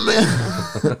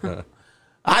 goddamn.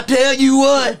 I tell you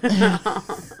what.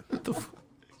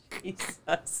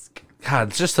 God,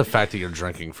 it's just the fact that you're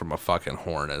drinking from a fucking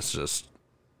horn is just.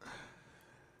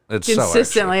 It's so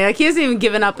Consistently, like he hasn't even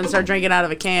given up and started drinking out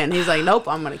of a can. He's like, nope,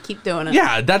 I'm gonna keep doing it.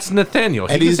 Yeah, that's Nathaniel.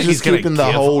 And He he's thinks just gonna keeping the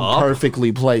give hold up.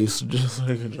 perfectly placed, just so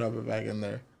he can drop it back in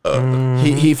there.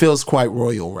 He feels quite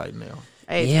royal right now.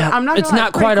 Hey, Yeah, I'm not. it's gonna lie,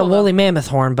 not pretty quite cool, a though. woolly mammoth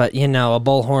horn, but you know, a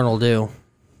bullhorn will do.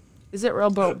 Is it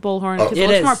real bullhorn? Because It it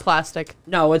looks is. more plastic.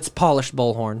 No, it's polished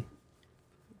bullhorn.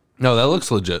 No, that looks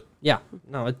legit. Yeah,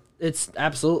 no, it's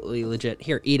absolutely legit.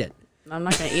 Here, eat it. I'm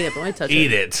not gonna eat it, but let me touch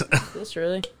Eat it. it. This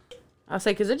really? I'll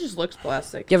say because it just looks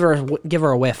plastic. Give her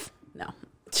a whiff. No,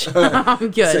 I'm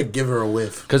good. Said give her a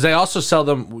whiff. Because they also sell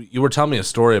them. You were telling me a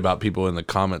story about people in the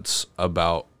comments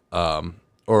about,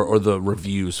 or the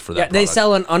reviews for that. Yeah, they product.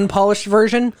 sell an unpolished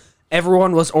version.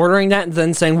 Everyone was ordering that and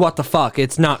then saying, "What the fuck?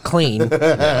 It's not clean."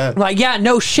 Like, yeah,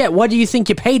 no shit. What do you think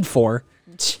you paid for?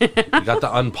 You got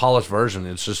the unpolished version.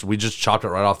 It's just we just chopped it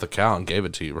right off the cow and gave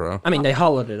it to you, bro. I mean, they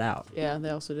hollowed it out. Yeah,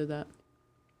 they also did that.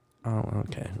 Oh,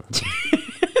 okay.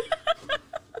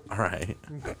 All right.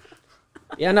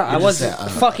 Yeah, no, I wasn't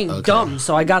said, fucking okay. dumb,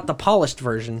 so I got the polished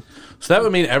version. So that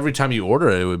would mean every time you order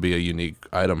it, it would be a unique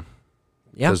item.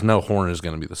 Yeah. Because no horn is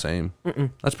going to be the same.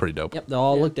 That's pretty dope. Yep, they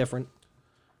all look different.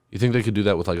 You think they could do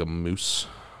that with like a moose?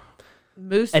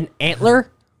 Moose. An antler?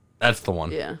 That's the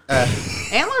one. Yeah.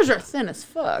 Antlers are thin as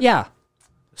fuck. Yeah.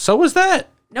 So was that.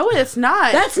 No, it's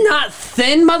not. That's not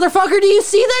thin, motherfucker. Do you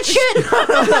see that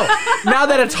shit? Now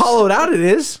that it's hollowed out, it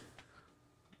is.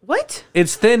 what?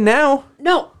 It's thin now.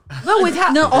 No. No, it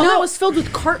No, all no. that was filled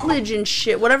with cartilage and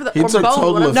shit. Whatever the He or took bone.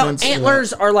 total Whatever. No, offense to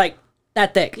antlers are like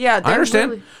that thick. Yeah, I they're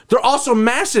understand. really- They're also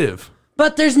massive.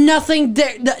 But there's nothing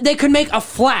there. They could make a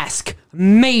flask.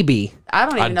 Maybe. I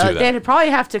don't even I'd know. do that. They'd probably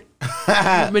have to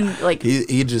like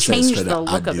He just said change straight the up,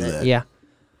 look I'd of do it. that. Yeah.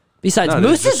 Besides, No,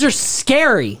 mooses just- are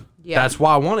scary. yeah. That's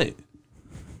why I want it.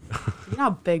 You know how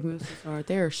big mooses are.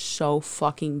 They are so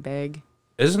fucking big.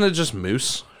 Isn't it just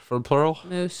moose for the plural?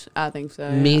 Moose? I think so.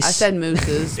 yeah. Meese. I said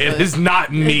mooses. It but- is not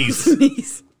meese.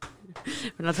 Meese.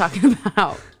 We're not talking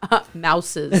about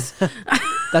mouses.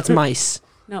 That's mice.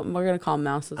 No, we're gonna call them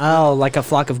mouses. Oh, like a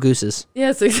flock of gooses.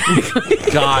 Yes, exactly.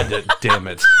 God damn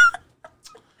it.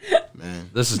 Man.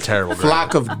 This is terrible. Greg.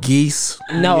 Flock of geese.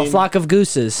 No, a flock of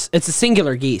gooses. It's a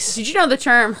singular geese. Did you know the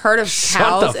term herd of Shut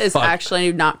cows the is fuck.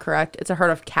 actually not correct? It's a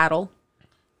herd of cattle.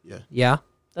 Yeah.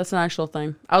 That's an actual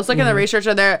thing. I was looking at the research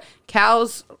of their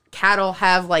cattle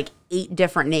have like 8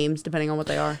 different names depending on what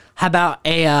they are. How about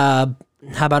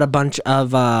a bunch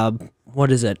of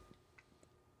what is it?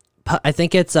 I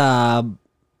think it's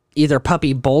either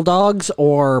puppy bulldogs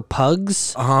or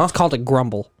pugs. It's called a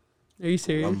grumble. Are you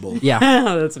serious? Rumble. Yeah.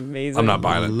 That's amazing. I'm not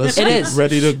buying it. Let's It get is.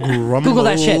 ready to grumble. Google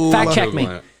that shit. Fact check me.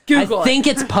 Googling it. Google I it. think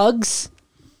it's pugs.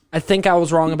 I think I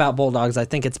was wrong about bulldogs. I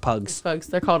think it's pugs. Folks,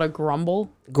 they're called a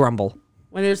grumble. Grumble.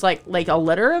 When there's like a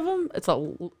litter of them, it's a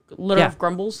litter Yeah. of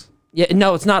grumbles. Yeah,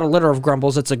 no, it's not a litter of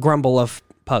grumbles. It's a grumble of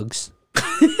pugs.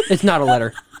 It's not a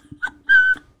litter.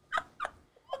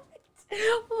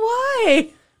 Why?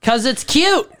 Because it's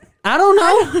cute. I don't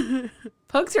know.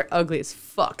 Pugs are ugly as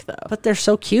fuck, though. But they're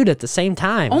so cute at the same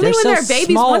time. Only when so they're babies.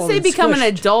 small Once they and become an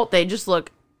squished. adult, they just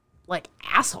look like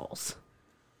assholes.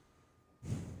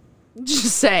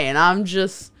 Just saying.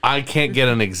 I can't get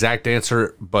an exact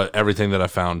answer, but everything that I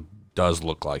found does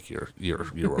look like you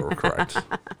were correct.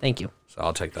 Thank you. So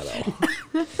I'll take that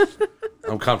L.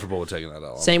 I'm comfortable with taking that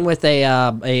L. Same with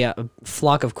a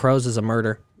flock of crows is a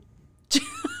murder.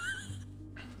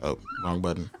 Oh, wrong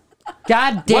button.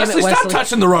 God damn Wesley, it, Wesley. stop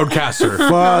touching the roadcaster.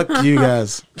 Fuck you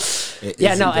guys.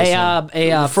 Yeah,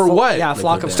 no, For what? Yeah, a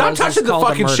flock of Stop crows touching is the called a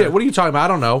fucking murder. shit. What are you talking about? I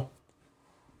don't know.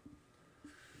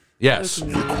 Yes.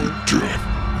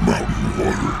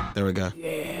 There we go.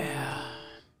 Yeah.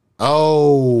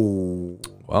 Oh.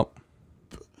 Well.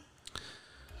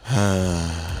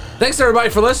 Thanks everybody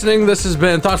for listening. This has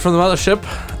been Thoughts from the Mothership.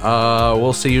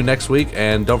 We'll see you next week,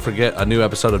 and don't forget a new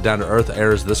episode of Down to Earth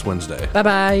airs this Wednesday.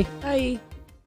 Bye-bye. Bye.